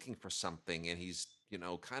he's looking for something, and he's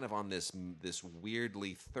kind of on this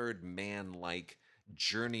weirdly third man like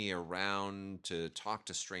journey around to talk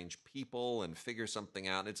to strange people and figure something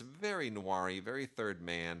out. It's very noir-y, very third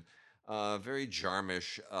man, very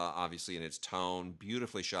Jarmusch, obviously in its tone.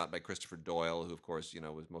 Beautifully shot by Christopher Doyle, who of course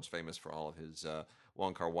was most famous for all of his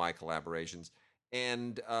Wong Kar-wai collaborations.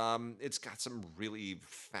 And it's got some really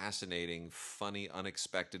fascinating, funny,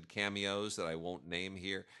 unexpected cameos that I won't name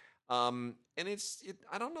here. And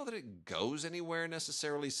I don't know that it goes anywhere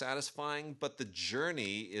necessarily satisfying, but the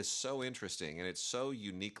journey is so interesting, and it's so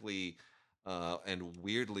uniquely and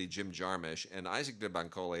weirdly Jim Jarmusch. And Isaac de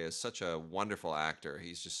Bancole is such a wonderful actor.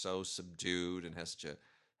 He's just so subdued and has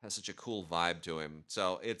such a cool vibe to him.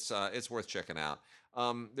 So it's worth checking out.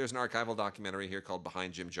 There's an archival documentary here called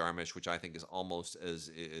Behind Jim Jarmusch, which I think is almost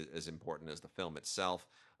as important as the film itself.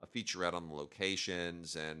 A featurette on the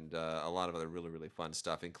locations and a lot of other really, really fun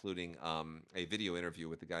stuff, including a video interview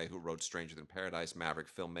with the guy who wrote Stranger Than Paradise, maverick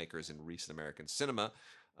filmmakers in recent American cinema,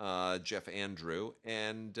 Jeff Andrew.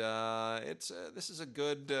 And this is a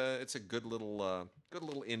good little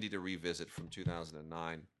indie to revisit from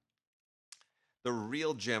 2009. The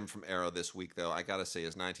real gem from Arrow this week, though, I gotta say,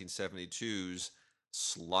 is 1972's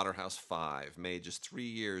Slaughterhouse-Five, made just 3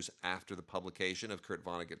 years after the publication of Kurt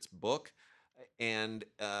Vonnegut's book. And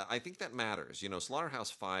I think that matters.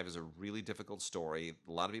 Slaughterhouse-Five is a really difficult story.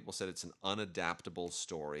 A lot of people said it's an unadaptable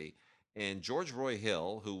story. And George Roy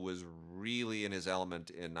Hill, who was really in his element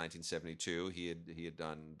in 1972, he had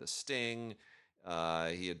done The Sting,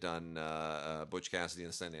 he had done Butch Cassidy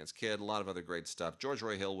and the Sundance Kid, a lot of other great stuff. George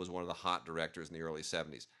Roy Hill was one of the hot directors in the early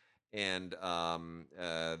 70s. And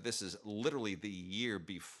this is literally the year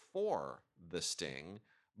before The Sting,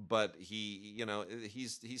 but he's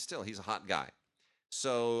a hot guy.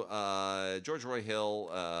 So George Roy Hill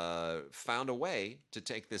found a way to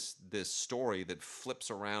take this story that flips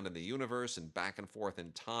around in the universe and back and forth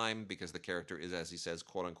in time, because the character is, as he says,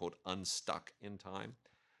 quote unquote, unstuck in time.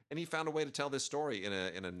 And he found a way to tell this story in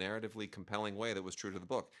a narratively compelling way that was true to the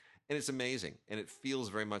book. And it's amazing. And it feels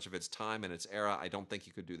very much of its time and its era. I don't think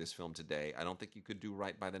you could do this film today. I don't think you could do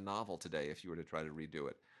right by the novel today if you were to try to redo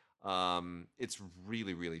it. It's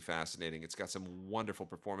really, really fascinating. It's got some wonderful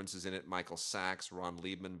performances in it. Michael Sachs, Ron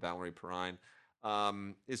Liebman, Valerie Perrine.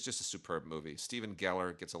 It's just a superb movie. Stephen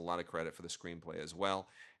Geller gets a lot of credit for the screenplay as well.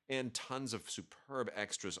 And tons of superb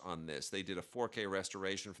extras on this. They did a 4K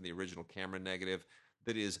restoration from the original camera negative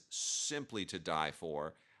that is simply to die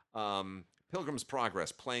for. Pilgrim's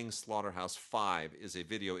Progress, playing Slaughterhouse-Five, is a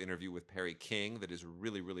video interview with Perry King that is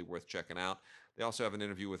really, really worth checking out. They also have an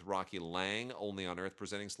interview with Rocky Lang, Only on Earth,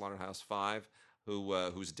 presenting Slaughterhouse Five,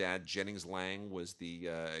 whose dad Jennings Lang was the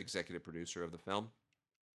executive producer of the film.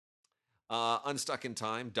 Unstuck in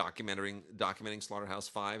Time, documenting Slaughterhouse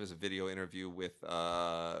Five, is a video interview with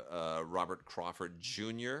Robert Crawford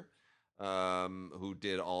Jr., who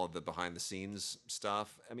did all of the behind the scenes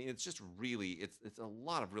stuff. I mean, it's just really it's a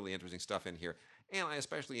lot of really interesting stuff in here, and I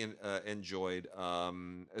especially enjoyed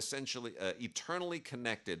essentially Eternally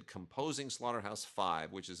Connected, Composing Slaughterhouse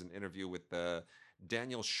Five, which is an interview with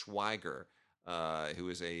Daniel Schweiger, who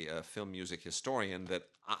is a film music historian that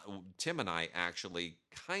Tim and I actually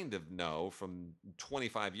kind of know from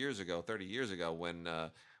 25 years ago, 30 years ago, when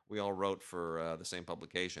we all wrote for the same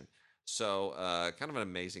publication. So kind of an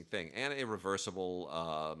amazing thing, and a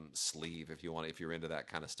reversible sleeve if you're into that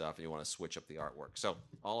kind of stuff and you want to switch up the artwork. So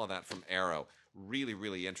all of that from Arrow. Really,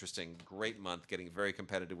 really interesting. Great month, getting very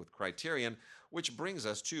competitive with Criterion, which brings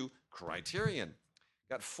us to Criterion.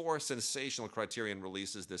 Got 4 sensational Criterion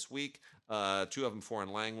releases this week, 2 of them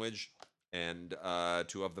foreign language, and 2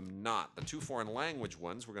 of them not. The 2 foreign language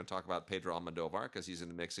ones, we're going to talk about Pedro Almodovar, because he's in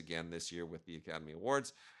the mix again this year with the Academy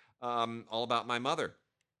Awards. All About My Mother.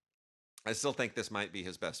 I still think this might be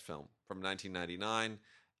his best film from 1999.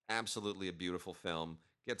 Absolutely a beautiful film.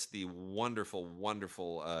 Gets the wonderful,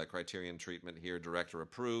 wonderful Criterion treatment here, director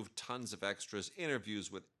approved. Tons of extras,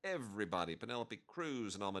 interviews with everybody. Penelope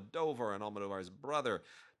Cruz and Almodovar and Almodovar's brother.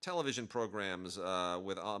 Television programs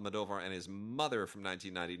with Almodovar and his mother from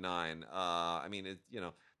 1999. I mean,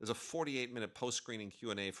 there's a 48-minute post-screening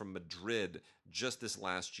Q&A from Madrid just this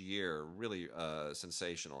last year. Really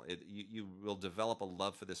sensational. You will develop a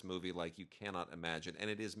love for this movie like you cannot imagine,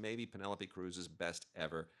 and it is maybe Penelope Cruz's best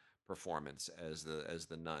ever performance as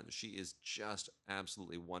the nun. She is just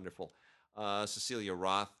absolutely wonderful. Cecilia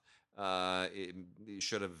Roth could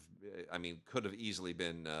have easily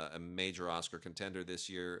been a major Oscar contender this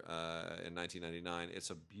year in 1999.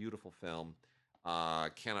 It's a beautiful film.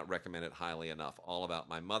 Cannot recommend it highly enough. All About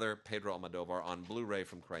My Mother, Pedro Almodovar on Blu-ray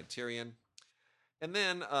from Criterion. And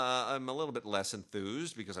then I'm a little bit less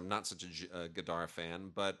enthused because I'm not such a Godard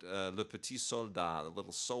fan, but Le Petit Soldat, The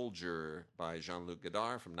Little Soldier by Jean-Luc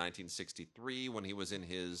Godard from 1963, when he was in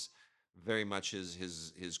his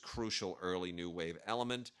crucial early new wave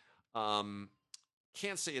element.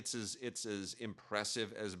 Can't say it's as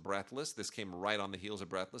impressive as Breathless. This came right on the heels of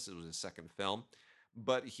Breathless. It was his second film.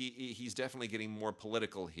 But he's definitely getting more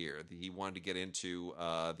political here. He wanted to get into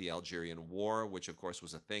the Algerian War, which of course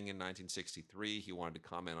was a thing in 1963. He wanted to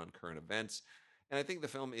comment on current events. And I think the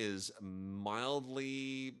film is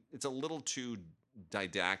it's a little too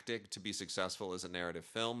didactic to be successful as a narrative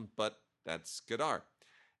film, but that's Godard.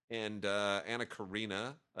 And Anna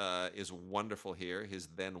Karina is wonderful here, his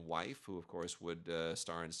then wife, who of course would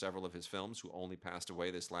star in several of his films, who only passed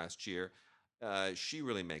away this last year. She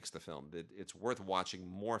really makes the film. It's worth watching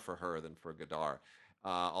more for her than for Godard.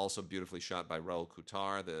 Also beautifully shot by Raoul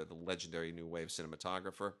Coutard, the legendary new wave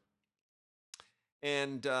cinematographer.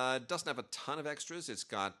 And doesn't have a ton of extras. It's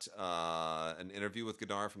got an interview with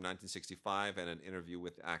Godard from 1965 and an interview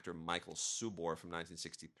with actor Michael Subor from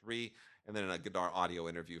 1963, and then a Godard audio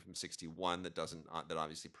interview from 61 that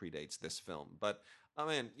obviously predates this film. But I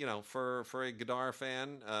mean, for a Godard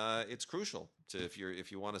fan, it's crucial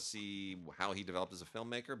if you want to see how he developed as a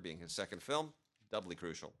filmmaker, being his second film, doubly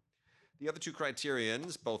crucial. The other 2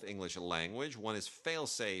 Criterions, both English language. One is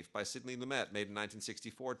Failsafe by Sidney Lumet, made in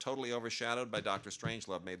 1964, totally overshadowed by Dr.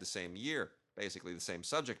 Strangelove, made the same year. Basically the same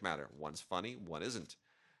subject matter. One's funny, one isn't.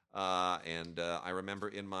 And I remember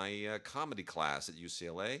in my comedy class at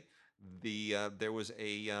UCLA, there was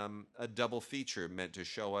a double feature meant to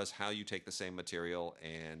show us how you take the same material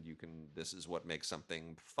and this is what makes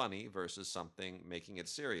something funny versus something making it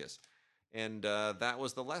serious. And that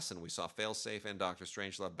was the lesson. We saw Failsafe and Dr.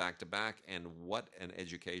 Strangelove back to back, and what an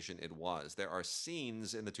education it was. There are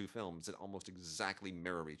scenes in the 2 films that almost exactly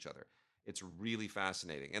mirror each other. It's really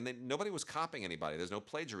fascinating. And then nobody was copying anybody. There's no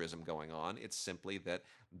plagiarism going on. It's simply that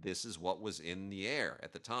this is what was in the air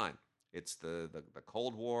at the time. It's the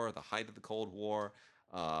Cold War, the height of the Cold War.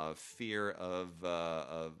 Fear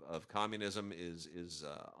of communism is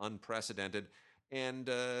unprecedented. And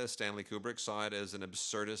Stanley Kubrick saw it as an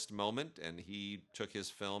absurdist moment, and he took his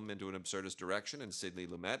film into an absurdist direction. And Sidney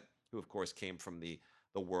Lumet, who of course came from the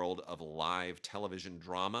world of live television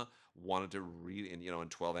drama, wanted to read in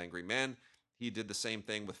 12 Angry Men. He did the same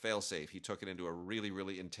thing with Failsafe. He took it into a really,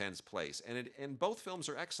 really intense place. And both films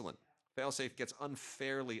are excellent. Failsafe gets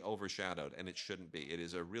unfairly overshadowed, and it shouldn't be. It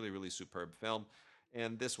is a really, really superb film.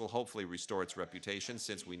 And this will hopefully restore its reputation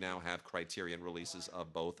since we now have Criterion releases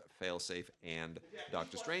of both Failsafe and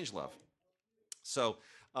Dr. Strangelove. So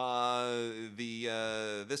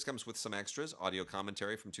this comes with some extras, audio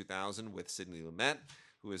commentary from 2000 with Sidney Lumet,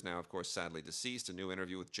 who is now, of course, sadly deceased. A new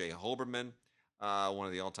interview with Jay Hoberman, one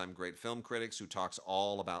of the all-time great film critics, who talks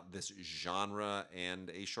all about this genre, and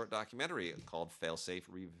a short documentary called Failsafe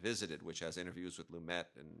Revisited, which has interviews with Lumet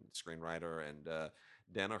and screenwriter and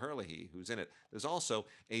Dan O'Herlihy, who's in it. There's also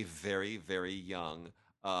a very, very young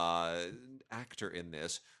actor in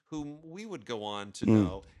this, whom we would go on to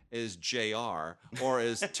know as JR or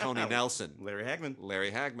as Tony Nelson. Larry Hagman.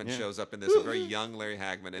 Larry Hagman shows up in this, a very young Larry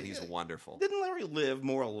Hagman, and he's wonderful. Didn't Larry live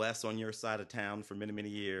more or less on your side of town for many, many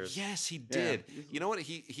years? Yes, he did. Yeah. You know what?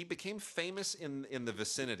 He became famous in the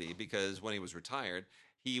vicinity because when he was retired,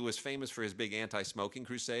 he was famous for his big anti-smoking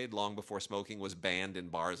crusade long before smoking was banned in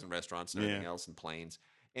bars and restaurants and everything else, and planes.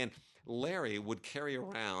 And Larry would carry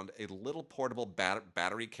around a little portable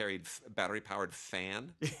battery-powered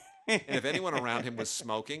fan. And if anyone around him was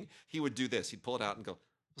smoking, he would do this. He'd pull it out and go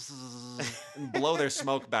and blow their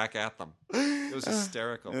smoke back at them. It was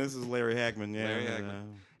hysterical. This is Larry Hagman, yeah. Larry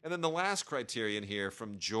Hagman. And then the last criterion here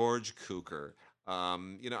from George Cukor.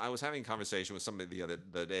 I was having a conversation with somebody the other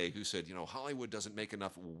day who said, Hollywood doesn't make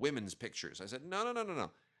enough women's pictures. I said, no.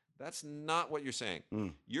 That's not what you're saying.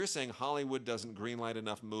 You're saying Hollywood doesn't greenlight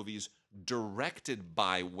enough movies directed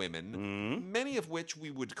by women, many of which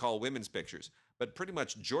we would call women's pictures. But pretty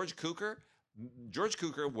much George Cukor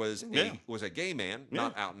was a gay man,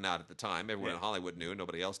 not out and out at the time. Everyone in Hollywood knew,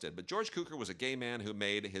 nobody else did. But George Cukor was a gay man who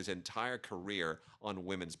made his entire career on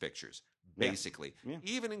women's pictures, basically,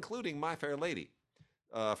 even including My Fair Lady.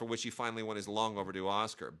 For which he finally won his long overdue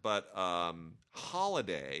Oscar. But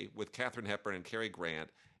Holiday with Katharine Hepburn and Cary Grant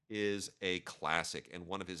is a classic and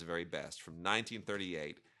one of his very best from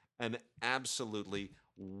 1938. An absolutely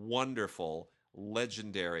wonderful,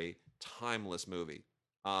 legendary, timeless movie.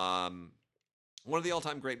 One of the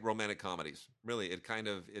all-time great romantic comedies. Really,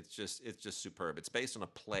 it's just superb. It's based on a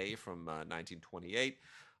play from 1928.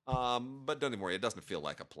 But don't even worry, it doesn't feel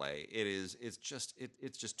like a play. It's just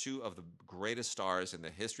two of the greatest stars in the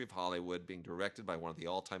history of Hollywood being directed by one of the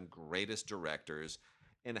all-time greatest directors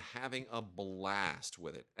and having a blast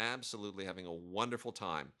with it. Absolutely having a wonderful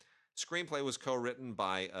time. Screenplay was co-written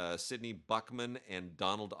by Sidney Buckman and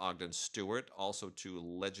Donald Ogden Stewart, also two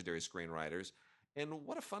legendary screenwriters. And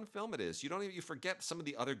what a fun film it is. You forget some of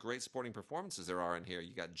the other great supporting performances there are in here.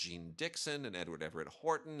 You got Jean Dixon and Edward Everett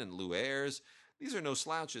Horton and Lou Ayres. These are no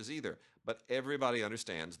slouches either, but everybody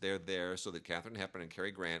understands they're there so that Katharine Hepburn and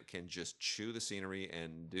Cary Grant can just chew the scenery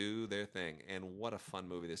and do their thing. And what a fun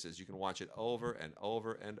movie this is. You can watch it over and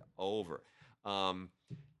over and over.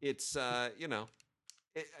 It's kind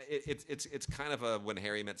of a When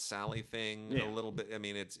Harry Met Sally thing a little bit. I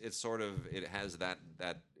mean, it has that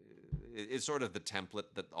it's sort of the template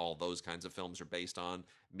that all those kinds of films are based on.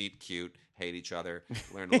 Meet cute, hate each other,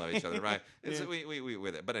 learn to love each other, right? We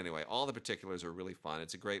with it. But anyway, all the particulars are really fun.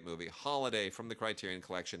 It's a great movie. Holiday from the Criterion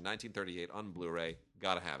Collection, 1938 on Blu-ray.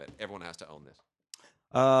 Gotta have it. Everyone has to own this.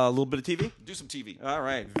 A little bit of TV? Do some TV. All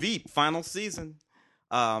right. Veep, final season.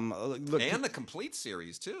 Look, and the complete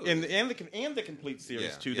series too, and the complete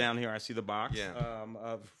series too. Down here, I see the box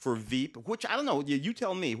for Veep, which I don't know. You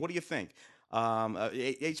tell me. What do you think?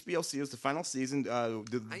 HBO series, the final season.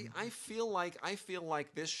 I feel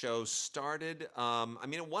like this show started.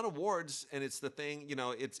 It won awards, and it's the thing.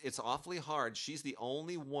 It's awfully hard. She's the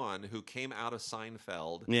only one who came out of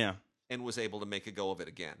Seinfeld, and was able to make a go of it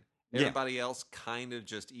again. Everybody else kind of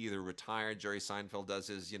just either retired. Jerry Seinfeld does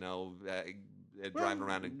his, driving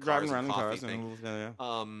around in cars and coffee thing.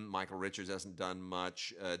 Michael Richards hasn't done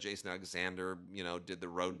much. Jason Alexander, did the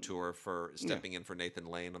road tour for stepping in for Nathan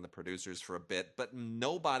Lane on the producers for a bit. But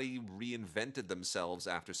nobody reinvented themselves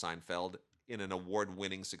after Seinfeld in an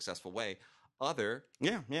award-winning, successful way. And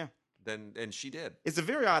she did. It's a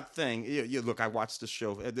very odd thing. Look, I watched the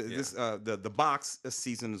show. The box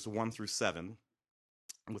seasons 1 through 7.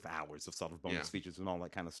 With hours of sort of bonus features and all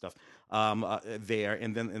that kind of stuff there,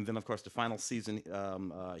 and then of course the final season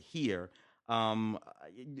here.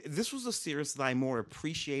 This was a series that I more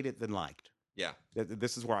appreciated than liked. Yeah,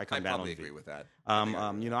 this is where I come down. I probably agree with that.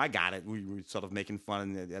 I got it. We were sort of making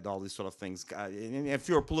fun at all these sort of things. And if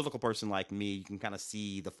you're a political person like me, you can kind of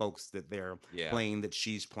see the folks that they're playing, that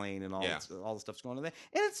she's playing, and all the stuff's going on there.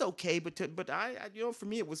 And it's okay, but I for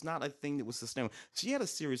me, it was not a thing that was sustainable. She had a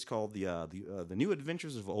series called the New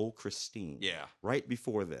Adventures of Old Christine. Yeah, right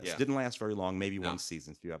before this, didn't last very long. Maybe one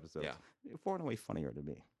season, few episodes. Yeah, far and away funnier to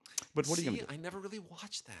me. But what are you gonna do? I never really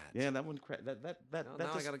watched that. Yeah, that one. I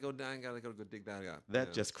gotta go down. Gotta go dig that up.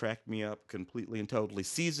 That just cracked me up completely and totally.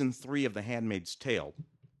 Season 3 of The Handmaid's Tale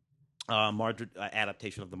Margaret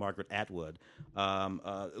adaptation of the Margaret Atwood.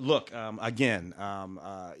 Look, again,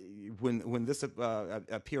 when this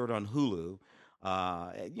appeared on Hulu,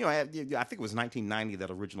 I think it was 1990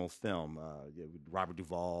 that original film. Robert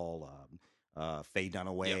Duvall, Faye Yep.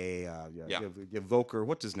 Dunaway, Yeah. Volker.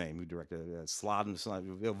 What's his name? Who directed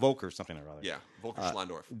Volker something or other. Yeah. Volker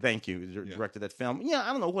Schlondorf. Thank you. Directed that film. Yeah,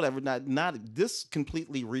 I don't know. Whatever. Not this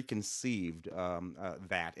completely reconceived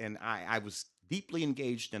that, and I was deeply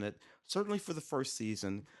engaged in it. Certainly for the first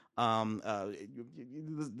season. The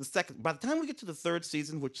second. By the time we get to the third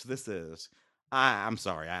season, which this is, I'm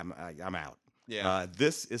sorry. I'm out. Yeah.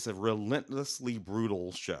 This is a relentlessly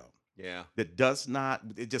brutal show Yeah. that does not.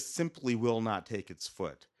 It just simply will not take its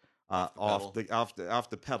foot off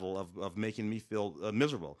the pedal of making me feel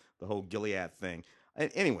miserable. The whole Gilead thing.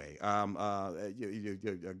 Anyway,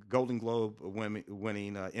 Golden Globe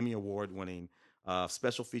winning, Emmy Award winning.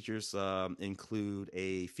 Special features include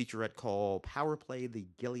a featurette called "Power Play: The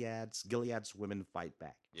Gilead's Women Fight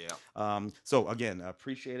Back." Yeah. So again, I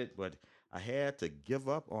appreciate it, but I had to give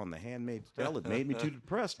up on The Handmaid's Tale. It made me too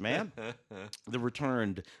depressed, man.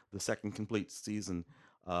 The second complete season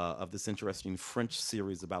of this interesting French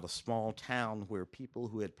series about a small town where people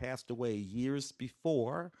who had passed away years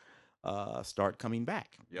before start coming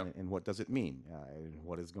back. Yep. And what does it mean? And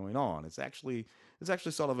what is going on? It's actually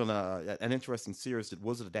sort of an interesting series that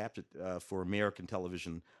was adapted for American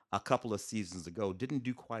television a couple of seasons ago. Didn't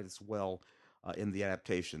do quite as well in the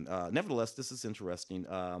adaptation. Nevertheless, this is interesting.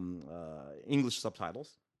 English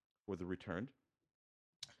subtitles for the returned.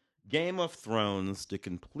 Game of Thrones, the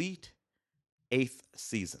complete 8th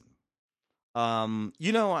season.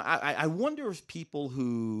 I wonder if people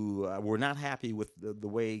who were not happy with the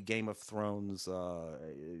way Game of Thrones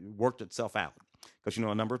worked itself out, because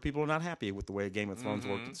a number of people are not happy with the way Game of Thrones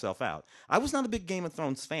worked itself out. I was not a big Game of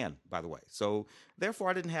Thrones fan, by the way, so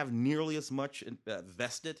therefore I didn't have nearly as much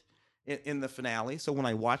vested in the finale. So when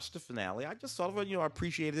I watched the finale, I just sort of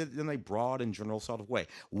appreciated it in a broad and general sort of way.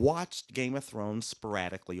 Watched Game of Thrones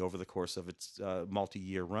sporadically over the course of its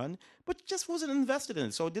multi-year run, but just wasn't invested in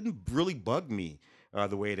it. So it didn't really bug me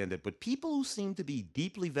the way it ended. But people who seem to be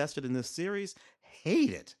deeply vested in this series hate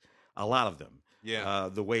it. A lot of them. Yeah.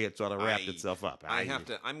 The way it sort of wrapped itself up. I'm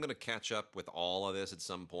going to catch up with all of this at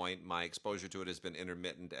some point. My exposure to it has been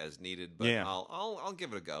intermittent as needed, but Yeah. I'll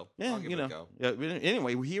give it a go. Yeah, I'll give it a go.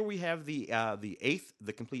 Anyway, here we have the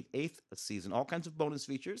complete 8th season. All kinds of bonus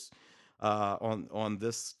features on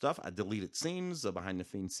this stuff. I deleted scenes, behind the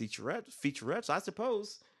scenes featurettes. I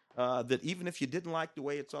suppose that even if you didn't like the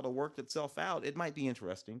way it sort of worked itself out, it might be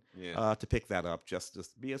interesting to pick that up, just to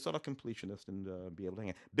be a sort of completionist and be able to hang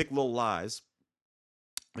it. Big Little Lies.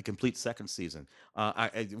 A complete second season,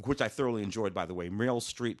 which I thoroughly enjoyed, by the way. Meryl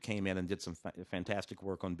Streep came in and did some fantastic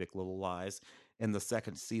work on Big Little Lies in the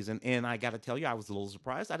second season. And I got to tell you, I was a little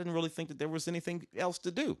surprised. I didn't really think that there was anything else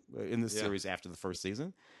to do in this series after the first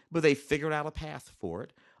season. But they figured out a path for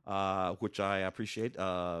it, which I appreciate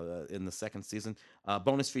in the second season.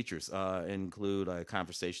 Bonus features include a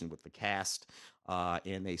conversation with the cast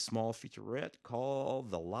in a small featurette called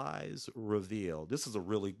The Lies Revealed. This is a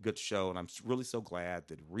really good show, and I'm really so glad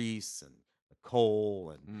that Reese and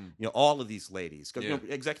Nicole and all of these ladies, because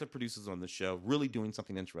executive producers on the show, really doing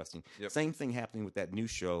something interesting. Yep. Same thing happening with that new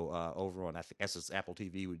show over on, I think, Apple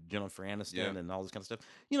TV with Jennifer Aniston and all this kind of stuff.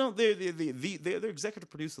 They're executive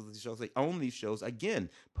producers of these shows. They own these shows. Again,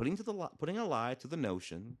 putting a lie to the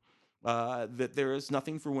notion that there is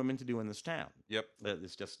nothing for women to do in this town. Yep.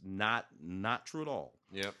 It's just not true at all.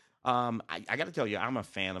 Yep. I got to tell you, I'm a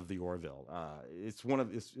fan of the Orville. It's one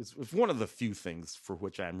of the few things for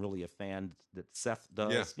which I'm really a fan that Seth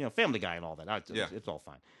does. Family Guy and all that. It's all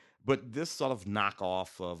fine. But this sort of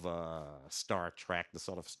knockoff of Star Trek, the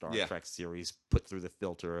sort of Star Trek series put through the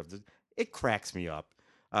filter of it cracks me up.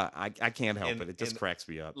 I can't help it. It just cracks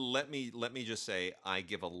me up. Let me just say, I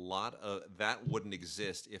give a lot of that wouldn't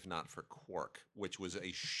exist if not for Quark, which was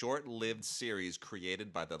a short-lived series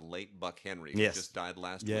created by the late Buck Henry, who just died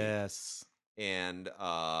last week. Yes. And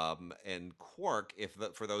Quark,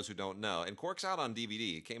 for those who don't know, and Quark's out on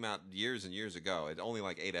DVD. It came out years and years ago. It's only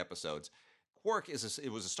like 8 episodes. Quark was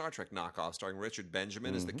a Star Trek knockoff starring Richard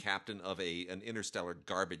Benjamin as the captain of an interstellar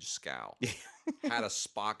garbage scow. Had a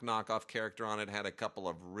Spock knockoff character on it. Had a couple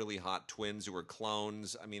of really hot twins who were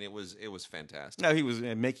clones. I mean, it was fantastic. No, he was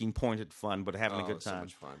making pointed fun, but having a good time.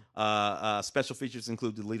 So much fun. Special features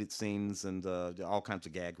include deleted scenes and all kinds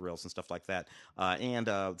of gag reels and stuff like that, and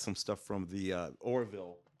some stuff from the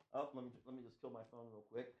Orville. Oh, let me just kill my phone real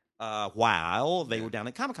quick. while they were down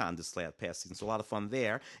at Comic-Con this past season. So a lot of fun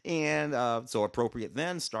there. And so appropriate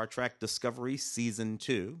then, Star Trek Discovery Season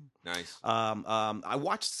 2. Nice. I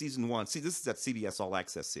watched Season 1. See, this is that CBS All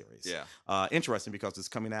Access series. Yeah. Interesting because it's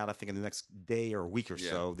coming out, I think, in the next day or week or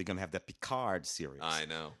so. They're going to have that Picard series. I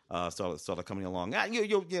know. Sort of coming along.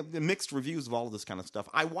 The mixed reviews of all of this kind of stuff.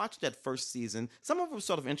 I watched that first season. Some of it was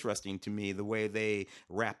sort of interesting to me, the way they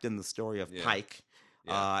wrapped in the story of Pike.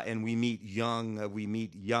 Yeah. And we meet young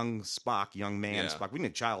Spock, young man Spock. We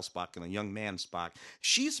meet child Spock and a young man Spock.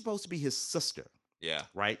 She's supposed to be his sister. Yeah.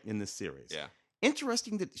 Right, in this series. Yeah.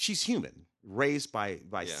 Interesting that she's human, raised by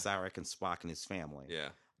Sarek and Spock and his family. Yeah.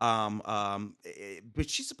 But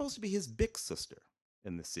she's supposed to be his big sister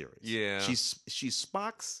in the series. Yeah. She's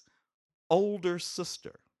Spock's older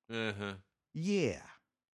sister. Uh-huh. Yeah.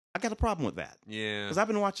 I got a problem with that. Yeah. Because I've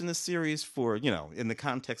been watching this series for, in the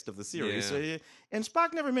context of the series. Yeah. And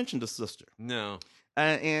Spock never mentioned a sister. No.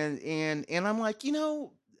 And I'm like,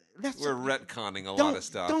 that's we're retconning a lot of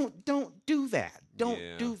stuff. Don't do that. Don't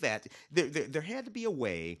do that. There had to be a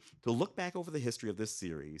way to look back over the history of this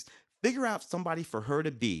series, figure out somebody for her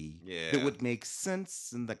to be that would make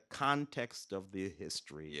sense in the context of the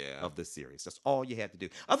history of the series. That's all you had to do.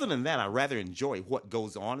 Other than that, I rather enjoy what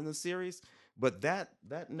goes on in the series. But that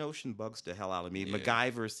notion bugs the hell out of me. Yeah.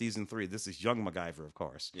 MacGyver Season 3. This is young MacGyver, of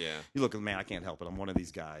course. Yeah. You look, man, I can't help it. I'm one of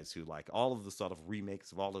these guys who like all of the sort of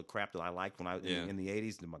remakes of all the crap that I liked when I was in the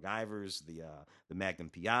 80s, the MacGyvers, the Magnum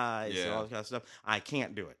PIs, all that kind of stuff. I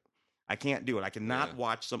can't do it. I cannot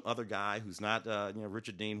watch some other guy who's not,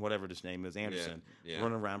 Richard Dean, whatever his name is, Anderson,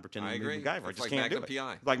 running around pretending to be MacGyver. I just can't Magnum do it.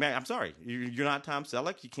 PI. Like, I'm sorry, you're not Tom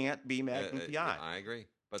Selleck. You can't be Magnum PI. I agree.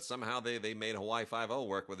 But somehow they made Hawaii Five-0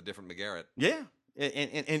 work with a different McGarrett. Yeah.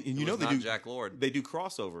 And they do Jack Lord. They do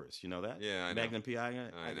crossovers, you know that? Yeah, I know. Magnum PI. I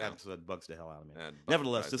know. That bugs the hell out of me.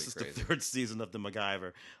 Nevertheless, this is the third season of the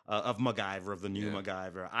MacGyver, of the new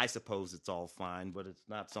MacGyver. I suppose it's all fine, but it's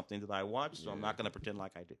not something that I watch, so I'm not going to pretend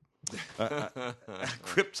like I do.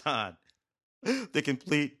 Krypton.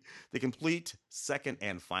 The complete second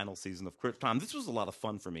and final season of Krypton. This was a lot of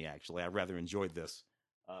fun for me, actually. I rather enjoyed this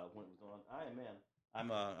when it was on. Man.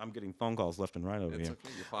 I'm getting phone calls left and right over here.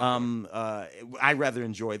 Okay, I rather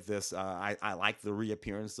enjoyed this. I like the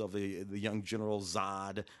reappearance of the young General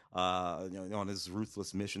Zod, on his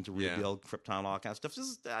ruthless mission to rebuild Krypton, all kinds of stuff. This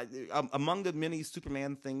is among the many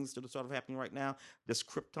Superman things that are sort of happening right now. This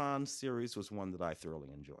Krypton series was one that I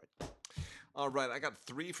thoroughly enjoyed. All right, I got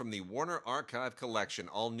 3 from the Warner Archive Collection,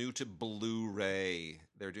 all new to Blu-ray.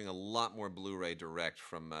 They're doing a lot more Blu-ray direct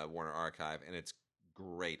from Warner Archive, and it's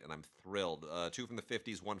great, and I'm thrilled. 2 from the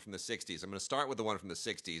 50s, 1 from the 60s. I'm going to start with the one from the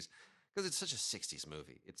 60s because it's such a 60s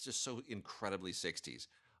movie. It's just so incredibly 60s.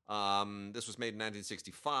 This was made in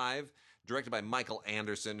 1965, directed by Michael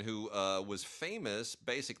Anderson, who was famous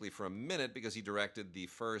basically for a minute because he directed the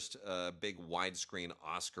first big widescreen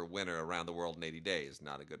Oscar winner, Around the World in 80 Days.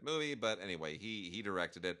 Not a good movie, but anyway, he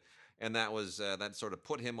directed it, and that was that sort of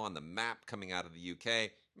put him on the map coming out of the UK.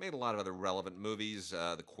 Made a lot of other relevant movies,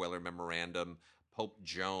 The Queller Memorandum, Pope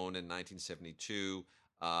Joan in 1972,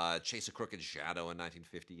 Chase a Crooked Shadow in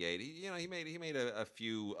 1958. He made a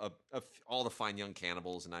few All the Fine Young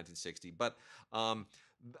Cannibals in 1960. But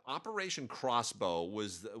Operation Crossbow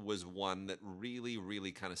was one that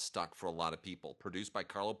really kind of stuck for a lot of people. Produced by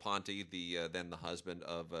Carlo Ponti, then the husband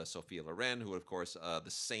of Sophia Loren, who of course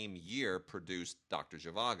the same year produced Dr.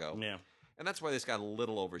 Zhivago. Yeah. And that's why this got a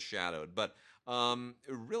little overshadowed. But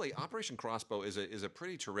really, Operation Crossbow is a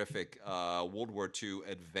pretty terrific World War II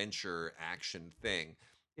adventure action thing.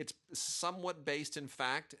 It's somewhat based in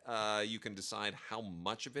fact. You can decide how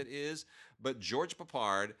much of it is. But George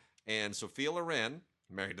Peppard and Sophia Loren,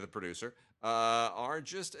 married to the producer, are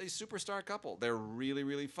just a superstar couple. They're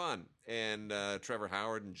really fun. And Trevor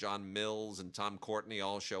Howard and John Mills and Tom Courtenay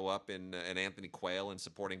all show up and Anthony Quayle in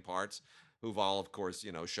supporting parts, who've all, of course,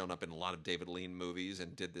 shown up in a lot of David Lean movies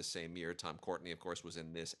and did this same year. Tom Courtenay, of course, was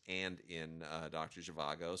in this and in Dr.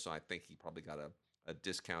 Zhivago, so I think he probably got a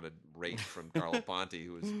discounted rate from Carlo Ponti,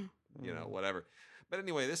 who was, whatever. But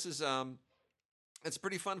anyway, this is it's a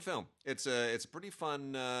pretty fun film. It's a pretty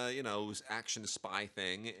fun, action spy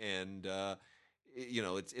thing, and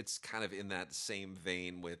it's kind of in that same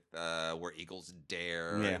vein with Where Eagles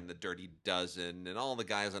Dare and The Dirty Dozen and all the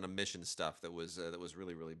guys on a mission stuff that was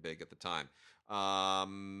really big at the time.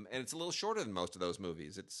 And it's a little shorter than most of those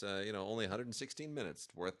movies. It's only 116 minutes.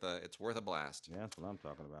 It's worth a blast. Yeah, that's what I'm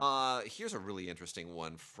talking about. Here's a really interesting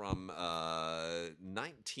one from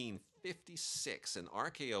 1956, an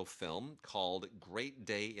RKO film called Great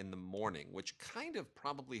Day in the Morning, which kind of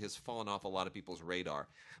probably has fallen off a lot of people's radar.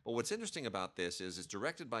 But what's interesting about this is it's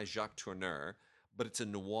directed by Jacques Tourneur, but it's a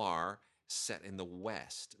noir set in the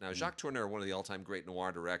West. Now, Mm. Jacques Tourneur, one of the all-time great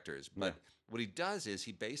noir directors, but Yeah. what he does is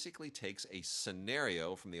he basically takes a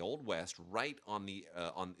scenario from the Old West, right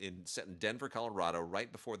set in Denver, Colorado,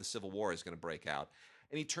 right before the Civil War is going to break out,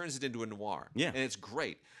 and he turns it into a noir. Yeah. And it's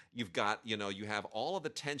great. You've got, you have all of the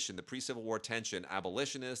tension, the pre-Civil War tension,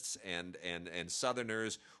 abolitionists and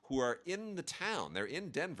Southerners who are in the town. They're in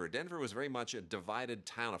Denver. Denver was very much a divided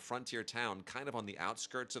town, a frontier town, kind of on the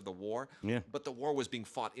outskirts of the war. Yeah. But the war was being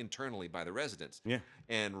fought internally by the residents. Yeah.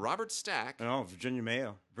 And Robert Stack. Oh, Virginia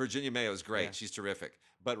Mayo. Virginia Mayo is great. Yeah. She's terrific.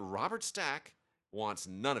 But Robert Stack wants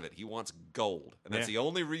none of it. He wants gold. And that's Yeah. the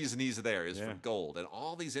only reason he's there is for Yeah. gold. And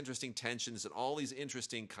all these interesting tensions and all these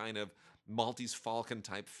interesting kind of Maltese Falcon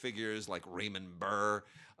type figures like Raymond Burr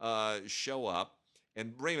show up.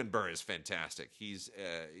 And Raymond Burr is fantastic. He's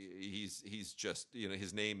just,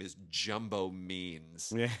 his name is Jumbo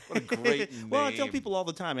Means. Yeah. What a great name. Well, I tell people all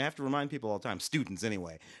the time, I have to remind people all the time, students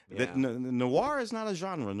anyway, that Yeah. noir is not a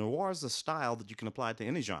genre. Noir is a style that you can apply to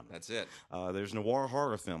any genre. That's it. There's noir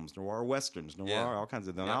horror films, noir westerns, noir, Yeah. all kinds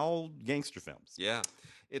of them, Yeah. all gangster films. Yeah.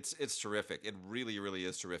 It's terrific. It really, really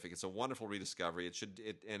is terrific. It's a wonderful rediscovery.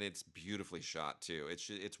 And it's beautifully shot too.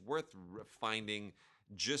 It's worth finding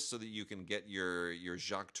just so that you can get your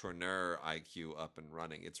Jacques Tourneur IQ up and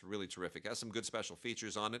running. It's really terrific. It has some good special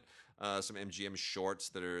features on it. Some MGM shorts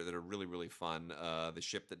that are really, really fun. The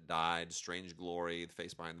Ship That Died, Strange Glory, The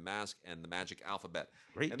Face Behind the Mask, and The Magic Alphabet.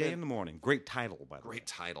 Great And Day then- in the Morning. Great title, by the way. Great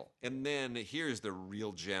title. And then here's the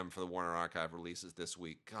real gem for the Warner Archive releases this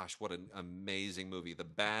week. Gosh, what an amazing movie. The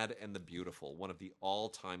Bad and the Beautiful, one of the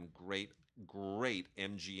all-time great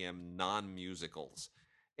MGM non-musicals.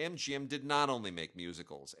 MGM did not only make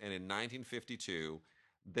musicals, and in 1952,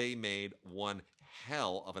 they made one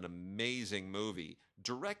hell of an amazing movie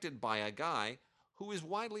directed by a guy who is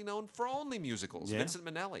widely known for only musicals, Yeah. Vincent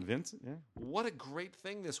Minnelli. Vincent, yeah. What a great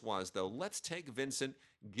thing this was, though. Let's take Vincent,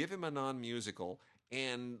 give him a non-musical,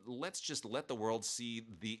 and let's just let the world see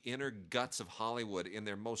the inner guts of Hollywood in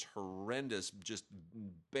their most horrendous, just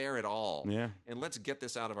bare it all. Yeah. And let's get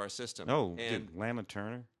this out of our system. Oh, and dude, Lana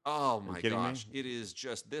Turner. oh you my kidding me? gosh, it is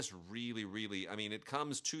just this really, really. I mean, it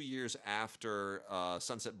comes 2 years after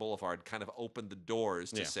Sunset Boulevard kind of opened the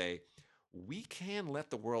doors to Yeah. say, we can let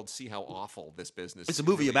the world see how awful this business. It's a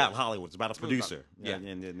movie really about is. Hollywood. It's about a movie about- producer. yeah.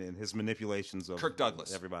 And his manipulations of Kirk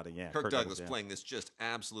Douglas. everybody. Yeah. Kirk Douglas yeah. playing this just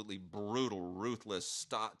absolutely brutal, ruthless,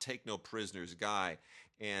 take no prisoners guy,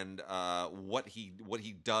 and what he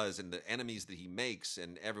does and the enemies that he makes,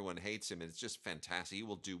 and everyone hates him. And it's just fantastic. He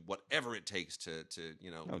will do whatever it takes to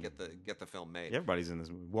get the film made. Everybody's in this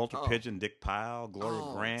movie. Walter Oh. Pidgeon, Dick Powell, Gloria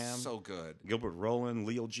Oh, Graham, so good. Gilbert Rowland,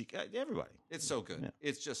 Leo G. Everybody. It's so good. Yeah.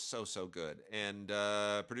 It's just so good. And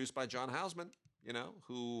produced by John Houseman,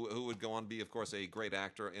 who would go on to be, of course, a great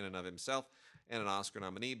actor in and of himself and an Oscar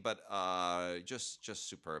nominee, but just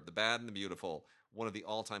superb. The Bad and the Beautiful, one of the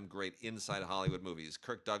all-time great inside Hollywood movies.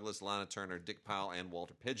 Kirk Douglas, Lana Turner, Dick Powell, and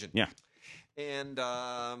Walter Pidgeon. Yeah. And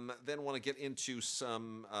then want to get into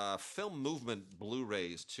some film movement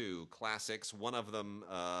Blu-rays too, classics. One of them,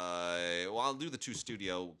 I'll do the two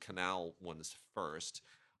Studio Canal ones first.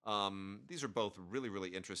 These are both really, really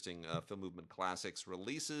interesting film movement classics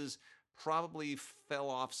releases. Probably fell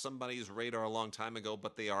off somebody's radar a long time ago,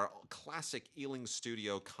 but they are classic Ealing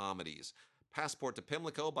Studio comedies. Passport to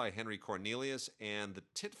Pimlico by Henry Cornelius, and The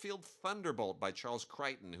Titfield Thunderbolt by Charles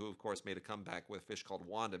Crichton, who, of course, made a comeback with Fish Called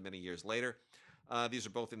Wanda many years later. These are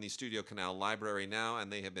both in the Studio Canal library now,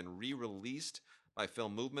 and they have been re-released by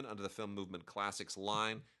Film Movement under the Film Movement Classics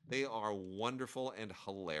line. They are wonderful and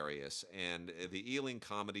hilarious, and the Ealing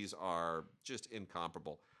comedies are just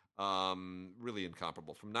incomparable. Really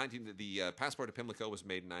incomparable. The Passport to Pimlico was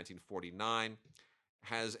made in 1949.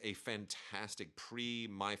 Has a fantastic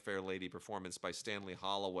pre-My Fair Lady performance by Stanley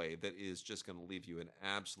Holloway that is just going to leave you in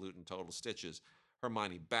absolute and total stitches.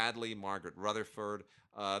 Hermione Baddeley, Margaret Rutherford.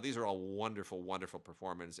 These are all wonderful, wonderful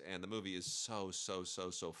performances, and the movie is so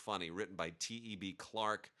funny. Written by T.E.B.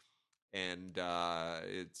 Clarke, and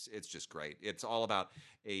it's just great. It's all about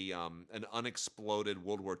an unexploded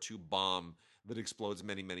World War II bomb that explodes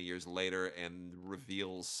many, many years later and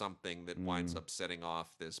reveals something that winds up setting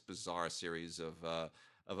off this bizarre series of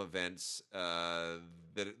events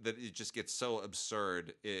that it just gets so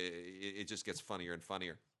absurd. It just gets funnier and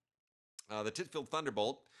funnier. The Titfield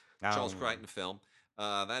Thunderbolt, Charles Crichton film.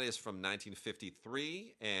 That is from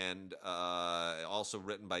 1953 and also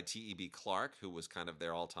written by T.E.B. Clarke, who was kind of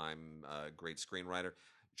their all-time great screenwriter.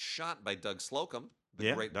 Shot by Doug Slocum,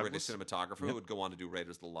 the great Douglas. British cinematographer who would go on to do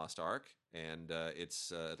Raiders of the Lost Ark, and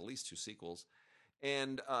it's at least 2 sequels.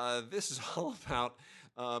 And this is all about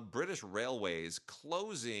British Railways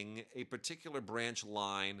closing a particular branch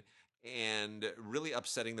line and really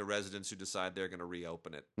upsetting the residents who decide they're going to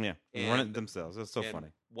reopen it. Yeah, run it themselves. That's so funny.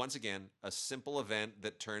 Once again, a simple event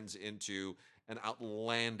that turns into an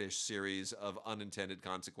outlandish series of unintended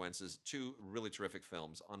consequences. Two really terrific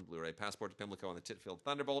films on Blu-ray: Passport to Pimlico and The Titfield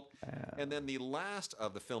Thunderbolt. And then the last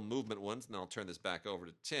of the film movement ones, and I'll turn this back over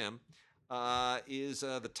to Tim, is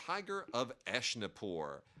The Tiger of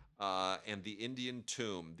Eshnapur and The Indian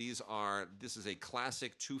Tomb. This is a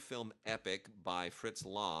classic two-film epic by Fritz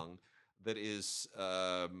Lang that is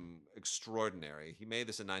extraordinary. He made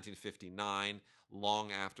this in 1959,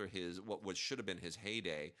 long after what should have been his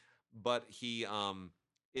heyday. But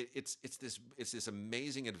it's this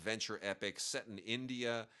amazing adventure epic set in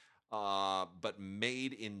India, but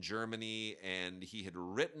made in Germany, and he had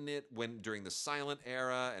written it during the silent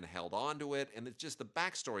era and held on to it. And it's just the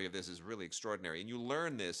backstory of this is really extraordinary. And you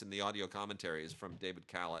learn this in the audio commentaries from David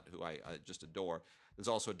Callett, who I just adore. There's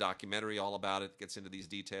also a documentary all about it. Gets into these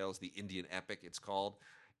details. The Indian Epic, it's called.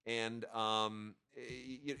 And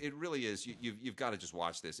it really is. You've got to just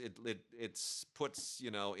watch this. It puts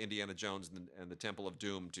Indiana Jones and the Temple of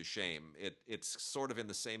Doom to shame. It's sort of in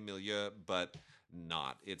the same milieu, but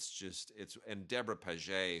not. And Deborah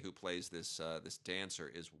Paget, who plays this dancer,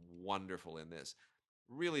 is wonderful in this.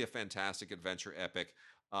 Really a fantastic adventure epic.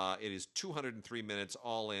 It is 203 minutes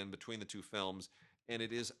all in between the two films. And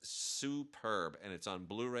it is superb, and it's on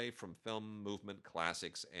Blu-ray from Film Movement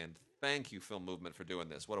Classics. And thank you, Film Movement, for doing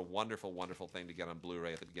this. What a wonderful, wonderful thing to get on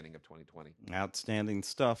Blu-ray at the beginning of 2020. Outstanding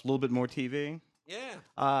stuff. A little bit more TV. Yeah.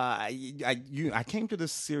 I came to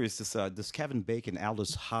this series, this Kevin Bacon,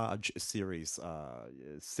 Aldous Hodge series,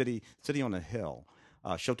 City on a Hill,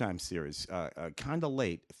 Showtime series. Kind of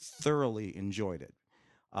late. Thoroughly enjoyed it.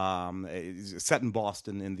 It's set in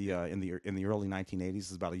Boston in the early 1980s.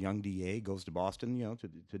 It's about a young DA goes to Boston,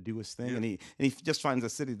 to do his thing, and he just finds a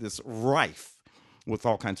city that's rife with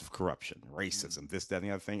all kinds of corruption, racism, this, that, and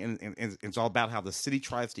the other thing, and it's all about how the city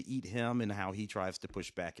tries to eat him and how he tries to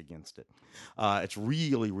push back against it. It's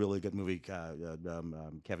really, really good movie.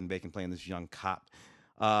 Kevin Bacon playing this young cop.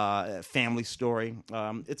 Family story.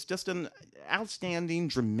 It's just an outstanding,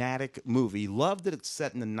 dramatic movie. Love that it's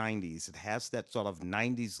set in the 90s. It has that sort of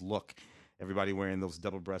 90s look. Everybody wearing those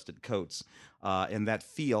double-breasted coats and that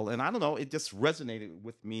feel. And I don't know, it just resonated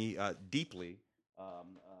with me deeply.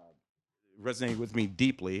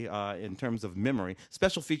 In terms of memory.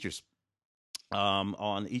 Special features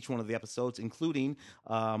on each one of the episodes, including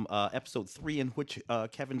episode 3, in which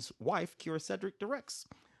Kevin's wife, Kira Cedric, directs.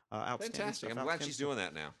 Fantastic. I'm glad she's doing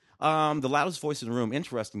that now. The Loudest Voice in the Room.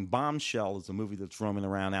 Interesting. Bombshell is a movie that's roaming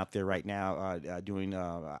around out there right now, doing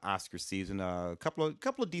Oscar season. A couple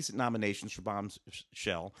of decent nominations for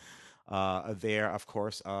Bombshell. There, of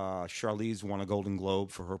course, Charlize won a Golden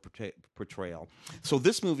Globe for her portrayal. So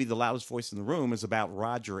this movie, The Loudest Voice in the Room, is about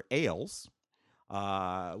Roger Ailes.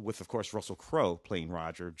 With, of course, Russell Crowe playing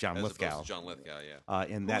Roger, John Lithgow. John Lithgow, yeah.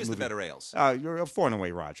 In Who that is movie, the better Ailes? You're far and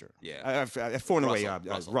away Roger. Yeah. Far and away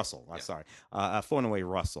Russell. I'm sorry. Far and away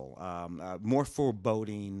Russell. More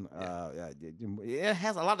foreboding. It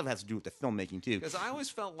has a lot of it has to do with the filmmaking too. Because I always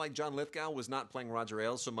felt like John Lithgow was not playing Roger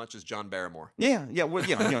Ailes so much as John Barrymore. Yeah. Well,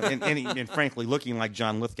 and frankly, looking like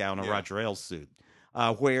John Lithgow in a Roger Ailes suit.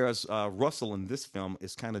 Whereas Russell in this film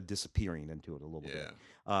is kind of disappearing into it a little bit.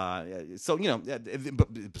 So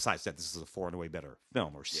but besides that, this is a far and away better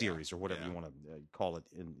film or series or whatever you want to call it.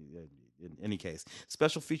 In any case,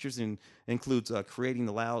 special features includes creating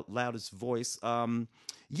the loudest voice.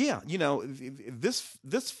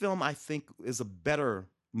 This film I think is a better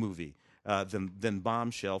movie than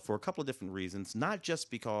Bombshell for a couple of different reasons. Not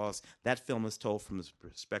just because that film is told from the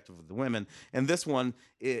perspective of the women, and this one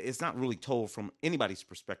is not really told from anybody's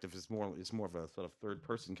perspective. It's more of a sort of third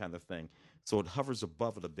person kind of thing. So it hovers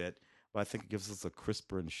above it a bit, but I think it gives us a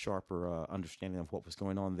crisper and sharper understanding of what was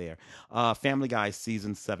going on there. Family Guy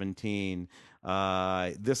season 17.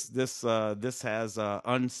 This has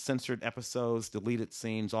uncensored episodes, deleted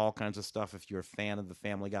scenes, all kinds of stuff. If you're a fan of the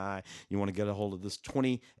Family Guy, you want to get a hold of this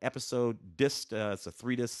 20-episode disc. It's a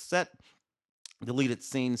 3-disc set. Deleted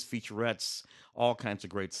scenes, featurettes, all kinds of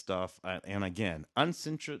great stuff. And again,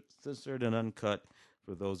 uncensored and uncut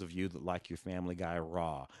for those of you that like your Family Guy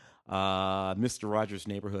raw. Mr. Rogers'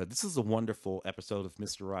 Neighborhood. This is a wonderful episode of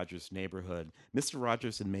Mr. Rogers' Neighborhood. Mr.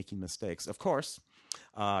 Rogers and Making Mistakes. Of course,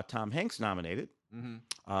 Tom Hanks nominated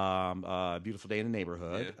Beautiful Day in the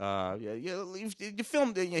Neighborhood. Yeah. The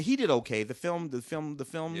film. He did okay. The film.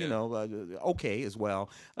 Yeah. Okay as well.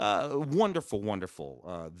 Wonderful,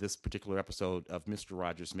 wonderful. This particular episode of Mr.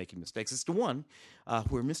 Rogers Making Mistakes. It's the one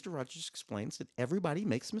where Mr. Rogers explains that everybody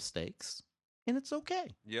makes mistakes. And it's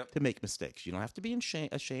okay Yep. to make mistakes. You don't have to be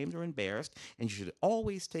ashamed or embarrassed. And you should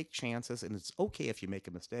always take chances. And it's okay if you make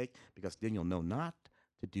a mistake, because then you'll know not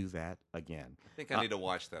to do that again. I think I need to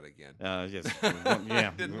watch that again. Yes.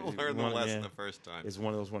 I didn't learn the lesson the first time. It's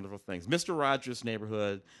one of those wonderful things. Mr. Rogers'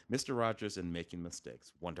 Neighborhood, Mr. Rogers and Making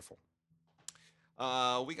Mistakes. Wonderful.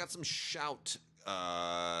 We got some Shout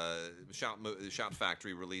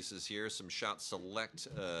Factory releases here. Some Shout Select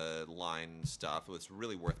line stuff. It's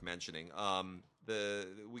really worth mentioning.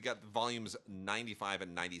 We got volumes 95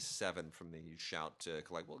 and 97 from the Shout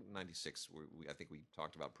collect. Well, 96 I think we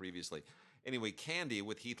talked about previously. Anyway, Candy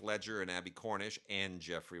with Heath Ledger and Abby Cornish and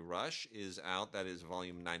Jeffrey Rush is out. That is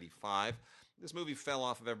volume 95. This movie fell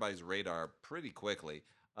off of everybody's radar pretty quickly.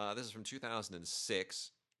 This is from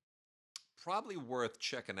 2006. Probably worth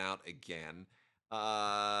checking out again.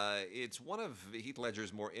 It's one of Heath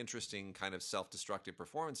Ledger's more interesting kind of self-destructive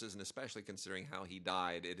performances, and especially considering how he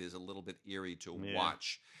died, it is a little bit eerie to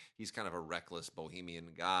watch. He's kind of a reckless bohemian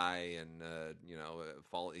guy, and a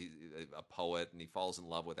poet, and he falls in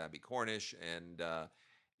love with Abby Cornish, and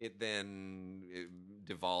it then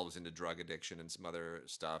devolves into drug addiction and some other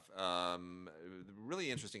stuff.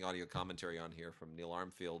 Really interesting audio commentary on here from Neil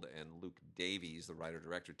Armfield and Luke Davies, the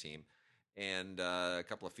writer-director team, and a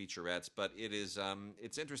couple of featurettes. But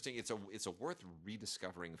it's interesting. It's a worth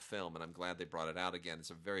rediscovering film, and I'm glad they brought it out again.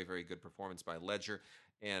 It's a very, very good performance by Ledger,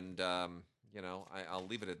 and I'll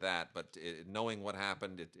leave it at that. But knowing what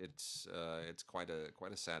happened, it's quite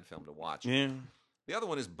a sad film to watch. Yeah. The other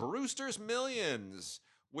one is Brewster's Millions,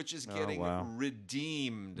 which is getting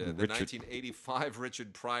redeemed. The 1985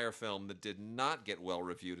 Richard Pryor film that did not get well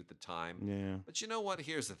reviewed at the time. Yeah. But you know what?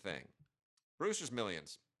 Here's the thing. Brewster's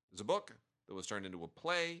Millions is a book that was turned into a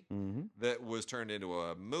play, that was turned into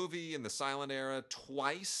a movie in the silent era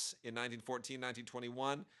twice in 1914,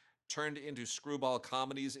 1921, turned into screwball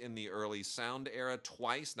comedies in the early sound era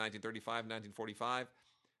twice, 1935, 1945,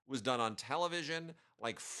 was done on television.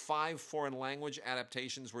 Like 5 foreign language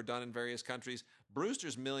adaptations were done in various countries.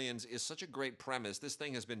 Brewster's Millions is such a great premise. This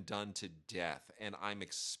thing has been done to death, and I'm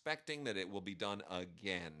expecting that it will be done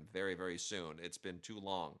again very, very soon. It's been too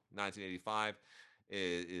long. 1985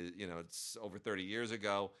 it's over 30 years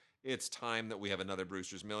ago. It's time that we have another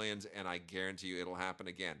Brewster's Millions, and I guarantee you it'll happen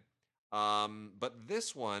again. But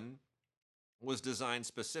this one was designed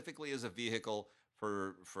specifically as a vehicle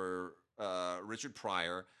for Richard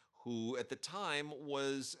Pryor, who at the time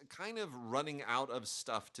was kind of running out of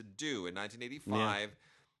stuff to do. In 1985,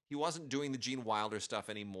 he wasn't doing the Gene Wilder stuff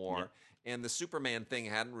anymore, and the Superman thing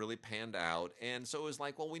hadn't really panned out. And so it was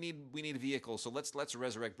like, well, we need a vehicle, so let's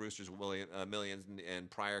resurrect Brewster's Millions, and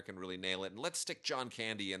Pryor can really nail it. And let's stick John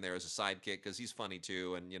Candy in there as a sidekick, because he's funny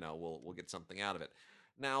too, and we'll get something out of it.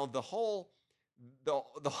 Now the whole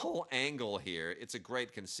angle here, it's a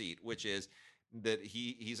great conceit, which is that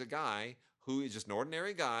he's a guy who is just an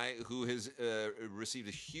ordinary guy who has received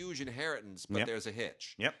a huge inheritance, but there's a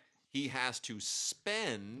hitch. Yep. He has to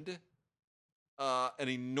spend an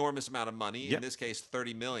enormous amount of money, in this case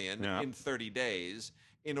 $30 million, in 30 days,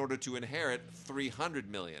 in order to inherit $300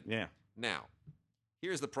 million. Yeah. Now,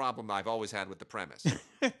 here's the problem I've always had with the premise.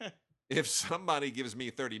 If somebody gives me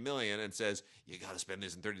 $30 million and says, you got to spend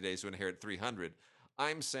this in 30 days to inherit 300,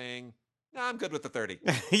 I'm saying, no, I'm good with the 30.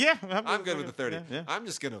 I'm good with the 30. Yeah. I'm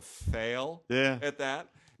just going to fail at that.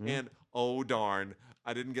 And, oh, darn,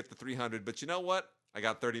 I didn't get the 300. But you know what? I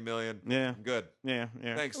got 30 million. Yeah. I'm good. Yeah.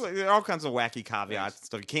 Thanks. Well, there are all kinds of wacky caveats.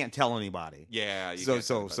 So you can't tell anybody. Yeah.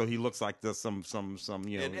 So he looks like there's some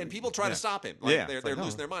And people try to stop him. Like they're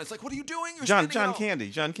losing their minds. Like, what are you doing? You're John Candy.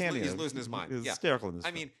 He's losing his mind. He's hysterical in this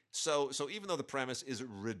film. mean, so even though the premise is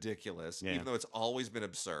ridiculous, even though it's always been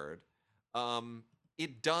absurd,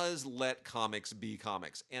 it does let comics be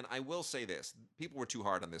comics. And I will say this. People were too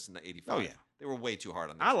hard on this in the 85. Oh, yeah. They were way too hard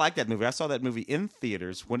on this. I like that movie. I saw that movie in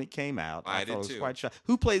theaters when it came out. I did thought it was too. quite shocking.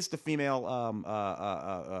 Who plays the female?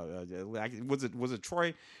 Was it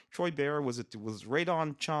Troy Bear? Was it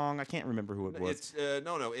Radon Chong? I can't remember who it was. It's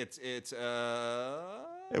It's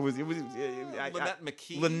It was Lynette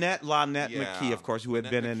McKee. Lynette McKee, of course, who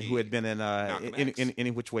had been in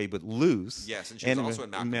Any Which Way But Loose. Yes, and she's also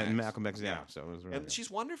in Malcolm X. Malcolm X. Yeah. So it was really and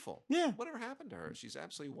she's wonderful. Yeah. Whatever happened to her? She's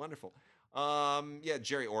absolutely wonderful. Yeah,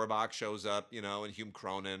 Jerry Orbach shows up, and Hume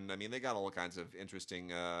Cronin. I mean, they got all kinds of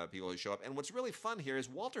interesting people who show up. And what's really fun here is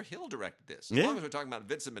Walter Hill directed this. As long as we're talking about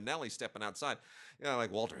Vincent Minnelli stepping outside,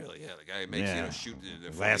 like Walter Hill, the guy who makes shoot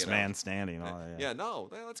Last Man Standing. No,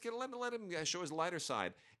 let's let him show his lighter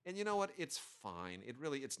side. And you know what? It's fine.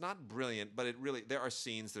 It's not brilliant, but there are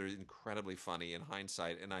scenes that are incredibly funny in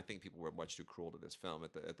hindsight. And I think people were much too cruel to this film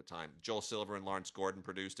at the time. Joel Silver and Lawrence Gordon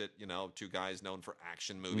produced it. Two guys known for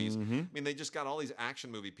action movies. Mm-hmm. I mean, they just got all these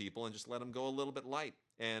action movie people and just let them go a little bit light.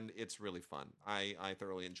 And it's really fun. I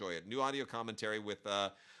thoroughly enjoy it. New audio commentary with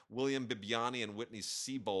William Bibiani and Whitney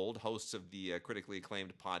Seibold, hosts of the critically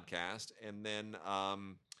acclaimed podcast. And then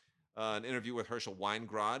an interview with Herschel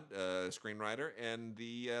Weingrod, screenwriter. And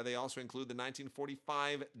they also include the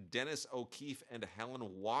 1945 Dennis O'Keefe and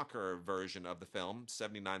Helen Walker version of the film,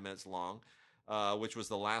 79 minutes long. Which was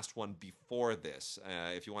the last one before this.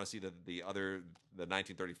 If you want to see the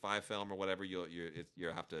 1935 film or whatever, you'll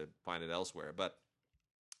have to find it elsewhere. But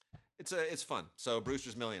it's fun. So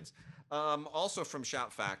Brewster's Millions. Also from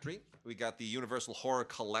Shout Factory, we got the Universal Horror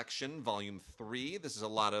Collection, Volume 3. This is a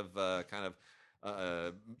lot of kind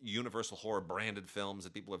of Universal Horror branded films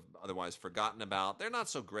that people have otherwise forgotten about. They're not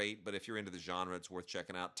so great, but if you're into the genre, it's worth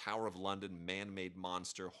checking out. Tower of London, Man-Made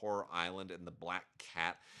Monster, Horror Island, and The Black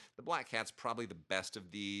Cat. The Black Cat's probably the best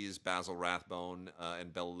of these. Basil Rathbone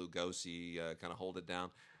and Bela Lugosi kind of hold it down.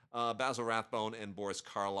 Basil Rathbone and Boris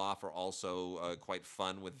Karloff are also quite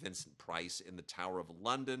fun with Vincent Price in The Tower of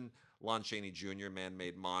London. Lon Chaney Jr.,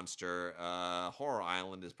 Man-Made Monster. Horror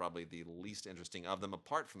Island is probably the least interesting of them,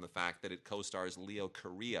 apart from the fact that it co-stars Leo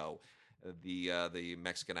Carrillo, the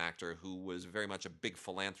Mexican actor who was very much a big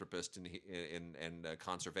philanthropist and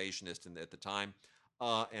conservationist at the time.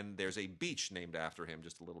 And there's a beach named after him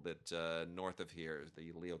just a little bit north of here,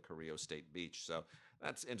 the Leo Carrillo State Beach. So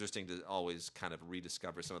that's interesting to always kind of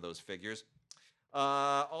rediscover some of those figures.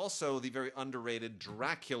 Also, the very underrated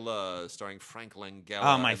Dracula, starring Frank Langella.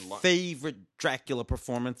 Oh, my favorite Dracula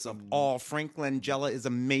performance of all. Frank Langella is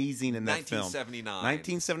amazing in that film.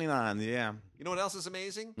 1979, yeah. You know what else is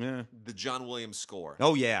amazing? Yeah. The John Williams score.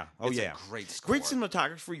 Oh, yeah. It's a great score. Great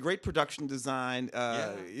cinematography, great production design.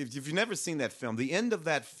 If you've never seen that film, the end of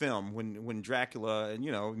that film, when Dracula,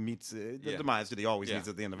 meets the demise that he always meets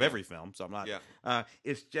at the end of every film, so I'm not...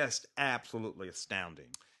 it's just absolutely astounding.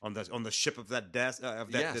 On the ship of that desk, the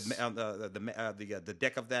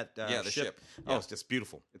deck of that ship. Oh, it's just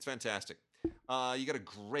beautiful. It's fantastic. You got a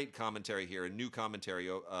great commentary here, a new commentary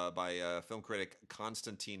by film critic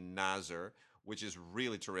Konstantin Nazar, which is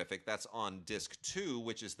really terrific. That's on disc 2,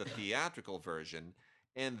 which is the theatrical version,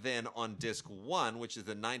 and then on disc 1, which is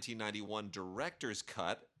the 1991 director's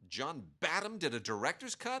cut. John Badham did a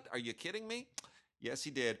director's cut? Are you kidding me? Yes,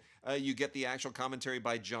 he did. You get the actual commentary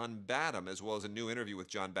by John Badham, as well as a new interview with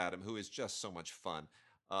John Badham, who is just so much fun.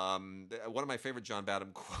 One of my favorite John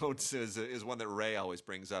Badham quotes is one that Ray always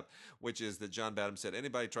brings up, which is that John Badham said,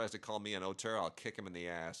 "Anybody tries to call me an auteur, I'll kick him in the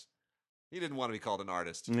ass." He didn't want to be called an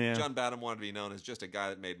artist. Yeah. John Badham wanted to be known as just a guy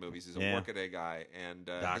that made movies. He's a workaday guy. And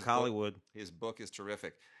Doc Hollywood. His book is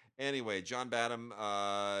terrific. Anyway, John Badham,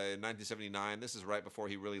 in 1979. This is right before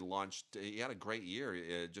he really launched. He had a great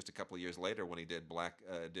year. Just a couple of years later, when he did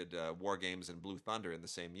War Games and Blue Thunder in the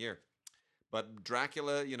same year. But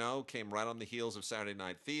Dracula, came right on the heels of Saturday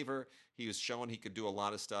Night Fever. He was showing he could do a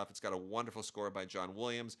lot of stuff. It's got a wonderful score by John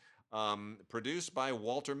Williams, produced by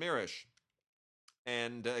Walter Mirisch,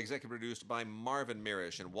 and executive produced by Marvin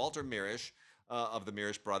Mirisch. And Walter Mirisch, of the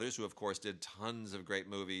Mirisch brothers, who of course did tons of great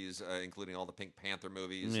movies, including all the Pink Panther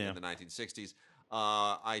movies in the 1960s.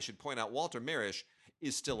 I should point out Walter Mirisch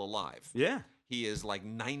is still alive. Yeah. He is like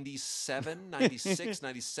 97, 96,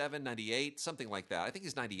 97, 98, something like that. I think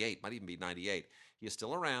he's 98, might even be 98. He is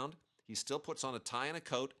still around. He still puts on a tie and a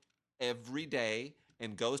coat every day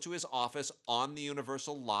and goes to his office on the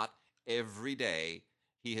Universal lot every day.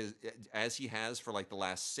 He has, as he has for like the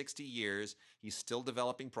last 60 years, he's still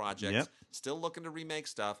developing projects, still looking to remake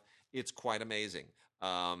stuff. It's quite amazing.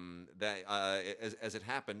 As it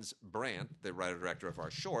happens, Brandt, the writer-director of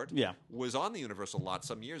our short, was on the Universal lot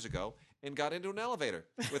some years ago and got into an elevator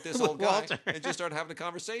with this old guy and just started having a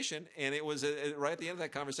conversation. And it was right at the end of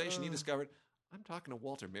that conversation, he discovered, I'm talking to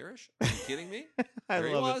Walter Mirisch. Are you kidding me? There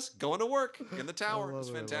he was, going to work in the tower. It's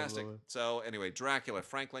fantastic. So anyway, Dracula,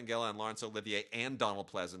 Frank Langella and Laurence Olivier and Donald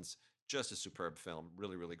Pleasance. Just a superb film.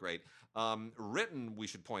 Really, really great. Written, we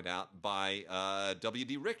should point out, by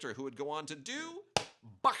W.D. Richter, who would go on to do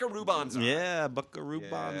Buckaroo Banzai. Yeah, Buckaroo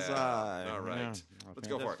Banzai. All right. Yeah. Let's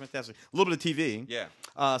go for it. Fantastic. A little bit of TV.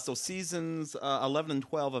 Yeah. So seasons 11 and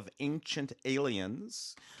 12 of Ancient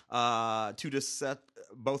Aliens. To the set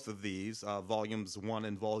both of these volumes 1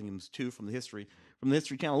 and volumes 2 from the History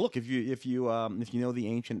Channel. Look, if you know the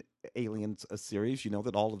Ancient Aliens series, you know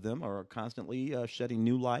that all of them are constantly shedding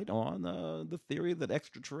new light on the theory that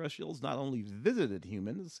extraterrestrials not only visited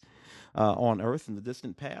humans on Earth in the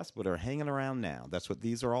distant past, but are hanging around now. That's what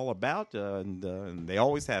these are all about, and they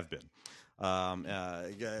always have been. And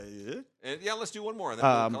yeah, let's do one more. And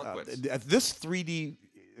then we'll call it quits. This 3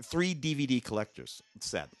 DVD collector's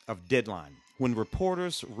set of Deadline, When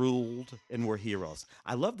Reporters Ruled and Were Heroes.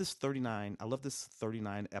 I love this 39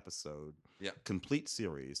 episode complete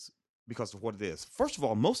series because of what it is. First of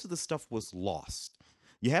all, most of the stuff was lost.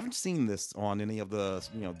 You haven't seen this on any of the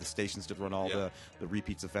the stations that run all the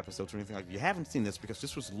repeats of episodes or anything like that. You haven't seen this because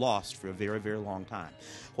this was lost for a very, very long time.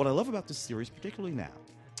 What I love about this series, particularly now,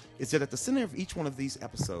 is that at the center of each one of these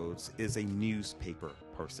episodes is a newspaper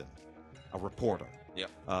person, a reporter.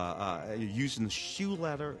 You're using the shoe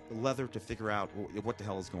leather to figure out what the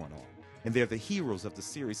hell is going on. And they're the heroes of the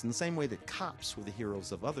series in the same way that cops were the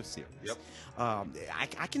heroes of other series.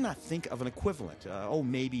 I cannot think of an equivalent.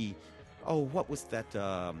 What was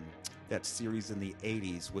that series in the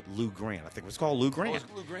 80s with Lou Grant? I think it was called Lou Grant. Oh, it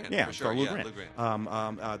was Lou Grant. Yeah, for sure. Lou Yeah, Grant. Lou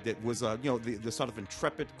Grant. That was the sort of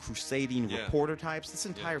intrepid crusading reporter types. This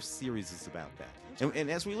entire series is about that.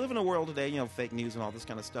 And as we live in a world today, fake news and all this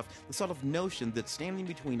kind of stuff, the sort of notion that standing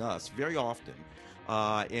between us very often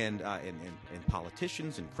and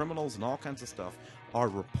politicians and criminals and all kinds of stuff are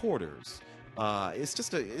reporters. It's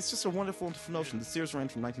just a wonderful notion. The series ran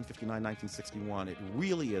from 1959, 1961. It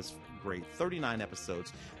really is great. 39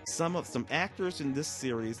 episodes. Some actors in this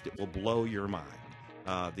series that will blow your mind.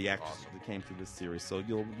 The actors that came through this series, so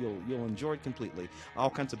you'll enjoy it completely. All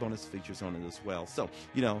kinds of bonus features on it as well. So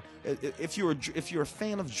if you're a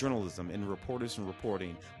fan of journalism and reporters and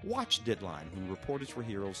reporting, watch Deadline, When Reporters Were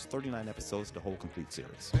Heroes. 39 episodes, the whole complete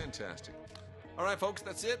series. Fantastic. All right, folks,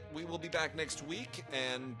 that's it. We will be back next week,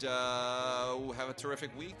 and we'll have a terrific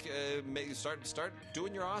week. Start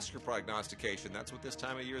doing your Oscar prognostication. That's what this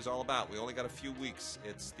time of year is all about. We only got a few weeks.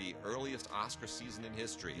 It's the earliest Oscar season in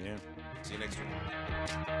history. Yeah. See you next week.